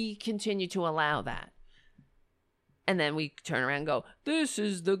 and we continue to allow that. And then we turn around and go, this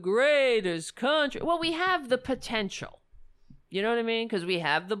is the greatest country. Well, we have the potential. You know what I mean? Because we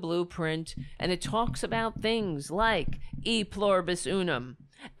have the blueprint, and it talks about things like e pluribus unum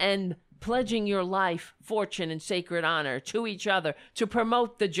and pledging your life, fortune, and sacred honor to each other to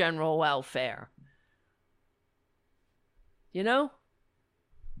promote the general welfare. You know?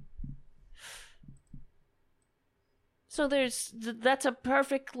 So that's a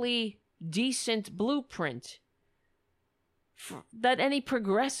perfectly decent blueprint that any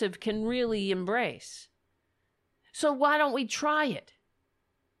progressive can really embrace. So why don't we try it?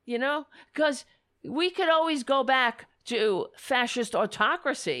 You know? Because we could always go back to fascist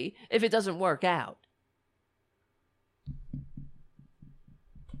autocracy if it doesn't work out.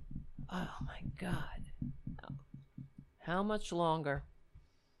 Oh my God. How much longer?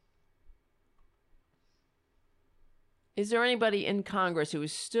 Is there anybody in Congress who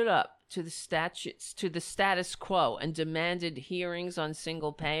has stood up to the statutes, to the status quo, and demanded hearings on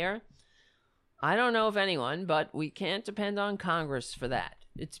single payer? I don't know of anyone, but we can't depend on Congress for that.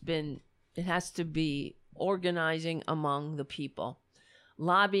 It has to be organizing among the people.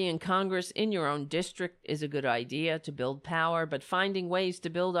 Lobbying Congress in your own district is a good idea to build power, but finding ways to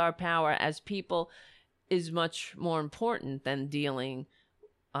build our power as people is much more important than dealing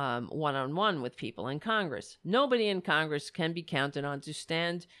one-on-one with people in Congress. Nobody in Congress can be counted on to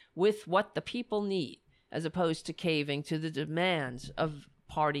stand with what the people need, as opposed to caving to the demands of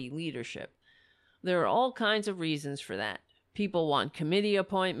party leadership. There are all kinds of reasons for that. People want committee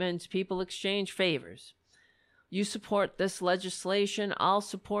appointments. People exchange favors. You support this legislation, I'll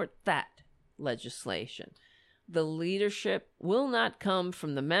support that legislation. The leadership will not come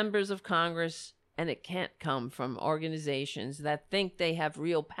from the members of Congress, and it can't come from organizations that think they have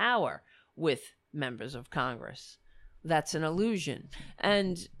real power with members of Congress. That's an illusion.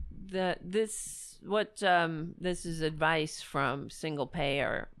 And this is advice from single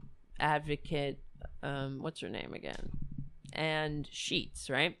payer advocate, what's her name again? And Sheets,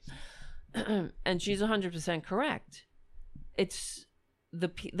 right? And she's 100% correct. It's the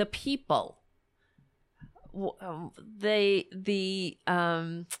people.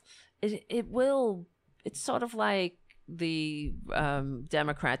 It's sort of like the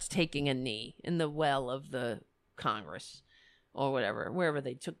Democrats taking a knee in the well of the Congress or whatever, wherever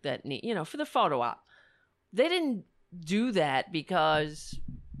they took that knee, for the photo op. They didn't do that because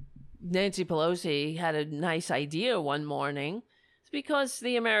Nancy Pelosi had a nice idea one morning. It's because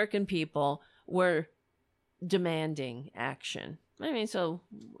the American people were demanding action. I mean, so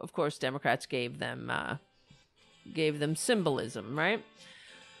of course Democrats gave them symbolism, right?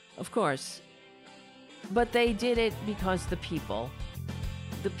 Of course. But they did it because the people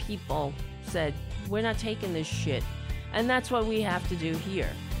said, we're not taking this shit. And that's what we have to do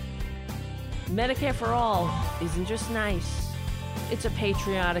here. Medicare for all isn't just nice. It's a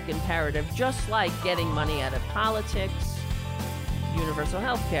patriotic imperative, just like getting money out of politics, universal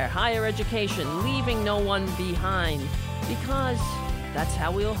health care, higher education, leaving no one behind, because that's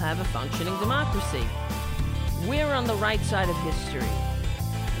how we'll have a functioning democracy. We're on the right side of history.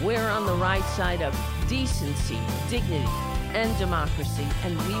 We're on the right side of decency, dignity, and democracy,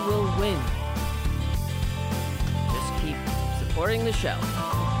 and we will win. Just keep supporting the show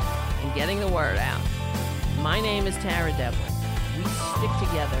and getting the word out. My name is Tara Devlin. We stick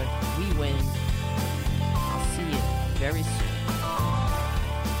together, we win. I'll see you very soon.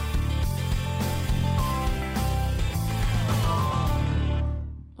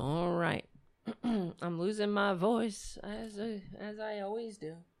 All right. I'm losing my voice as I always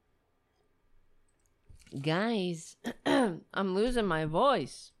do. Guys, I'm losing my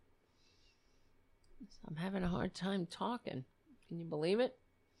voice. I'm having a hard time talking. Can you believe it?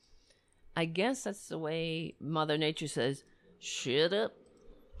 I guess that's the way Mother Nature says, shut up.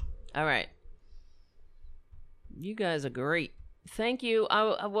 All right. You guys are great. Thank you.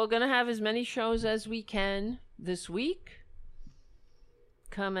 We're going to have as many shows as we can this week.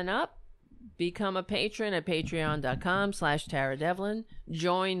 Coming up, become a patron at patreon.com/Tara Devlin.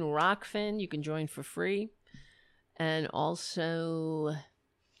 Join Rockfin. You can join for free. And also,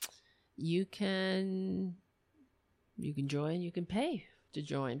 you can join. You can pay to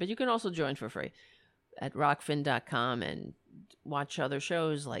join. But you can also join for free at rockfin.com and watch other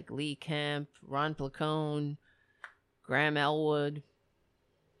shows like Lee Camp, Ron Placone, Graham Elwood,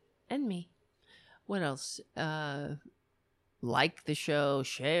 and me. What else? Like the show,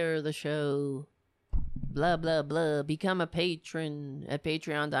 share the show, blah, blah, blah. Become a patron at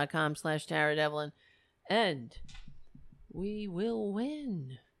patreon.com/Tara Devlin, and we will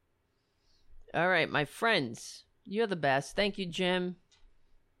win. All right, my friends, you're the best. Thank you, Jim.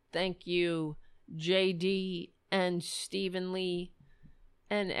 Thank you, JD and Stephen Lee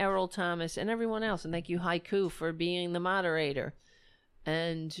and Errol Thomas and everyone else. And thank you, Haiku, for being the moderator.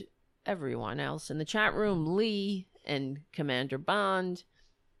 And everyone else in the chat room, Lee and Commander Bond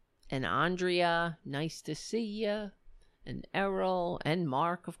and Andrea, nice to see ya, and Errol and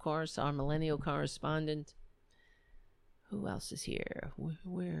Mark, of course, our millennial correspondent. Who else is here?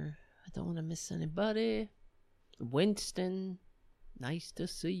 Where? I don't want to miss anybody. Winston, nice to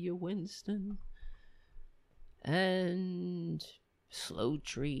see you, Winston. And Slow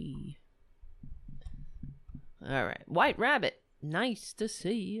Tree. All right, White Rabbit, nice to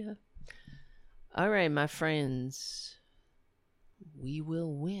see ya. All right, my friends, we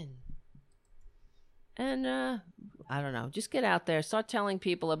will win. And, I don't know, just get out there, start telling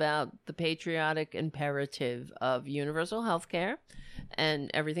people about the patriotic imperative of universal health care and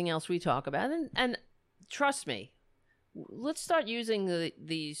everything else we talk about. And trust me, let's start using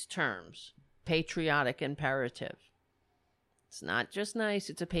these terms, patriotic imperative. It's not just nice,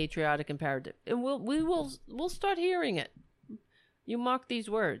 it's a patriotic imperative. And we'll start hearing it. You mark these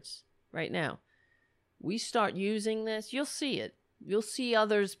words right now. We start using this, you'll see it. You'll see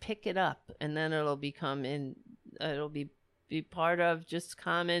others pick it up, and then it'll be part of just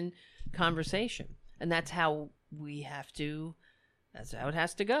common conversation. And that's how it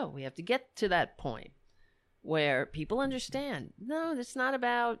has to go. We have to get to that point where people understand, no, it's not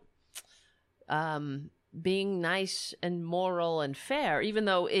about being nice and moral and fair, even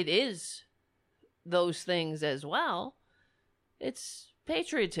though it is those things as well. It's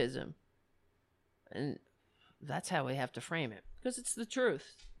patriotism. And that's how we have to frame it, because it's the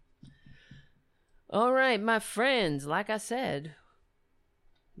truth. All right, my friends, like I said,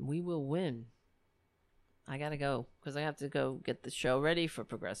 we will win. I gotta go, because I have to go get the show ready for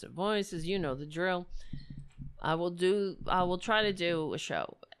Progressive Voices. You know the drill. I will try to do a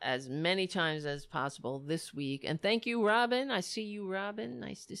show as many times as possible this week. And thank you, Robin. I see you, Robin.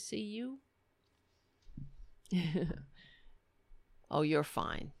 Nice to see you. Oh, you're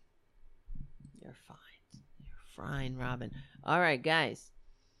fine. You're fine. You're fine, Robin. All right, guys.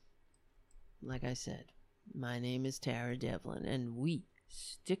 Like I said, my name is Tara Devlin, and we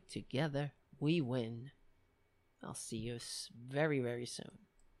stick together. We win. I'll see you very, very soon.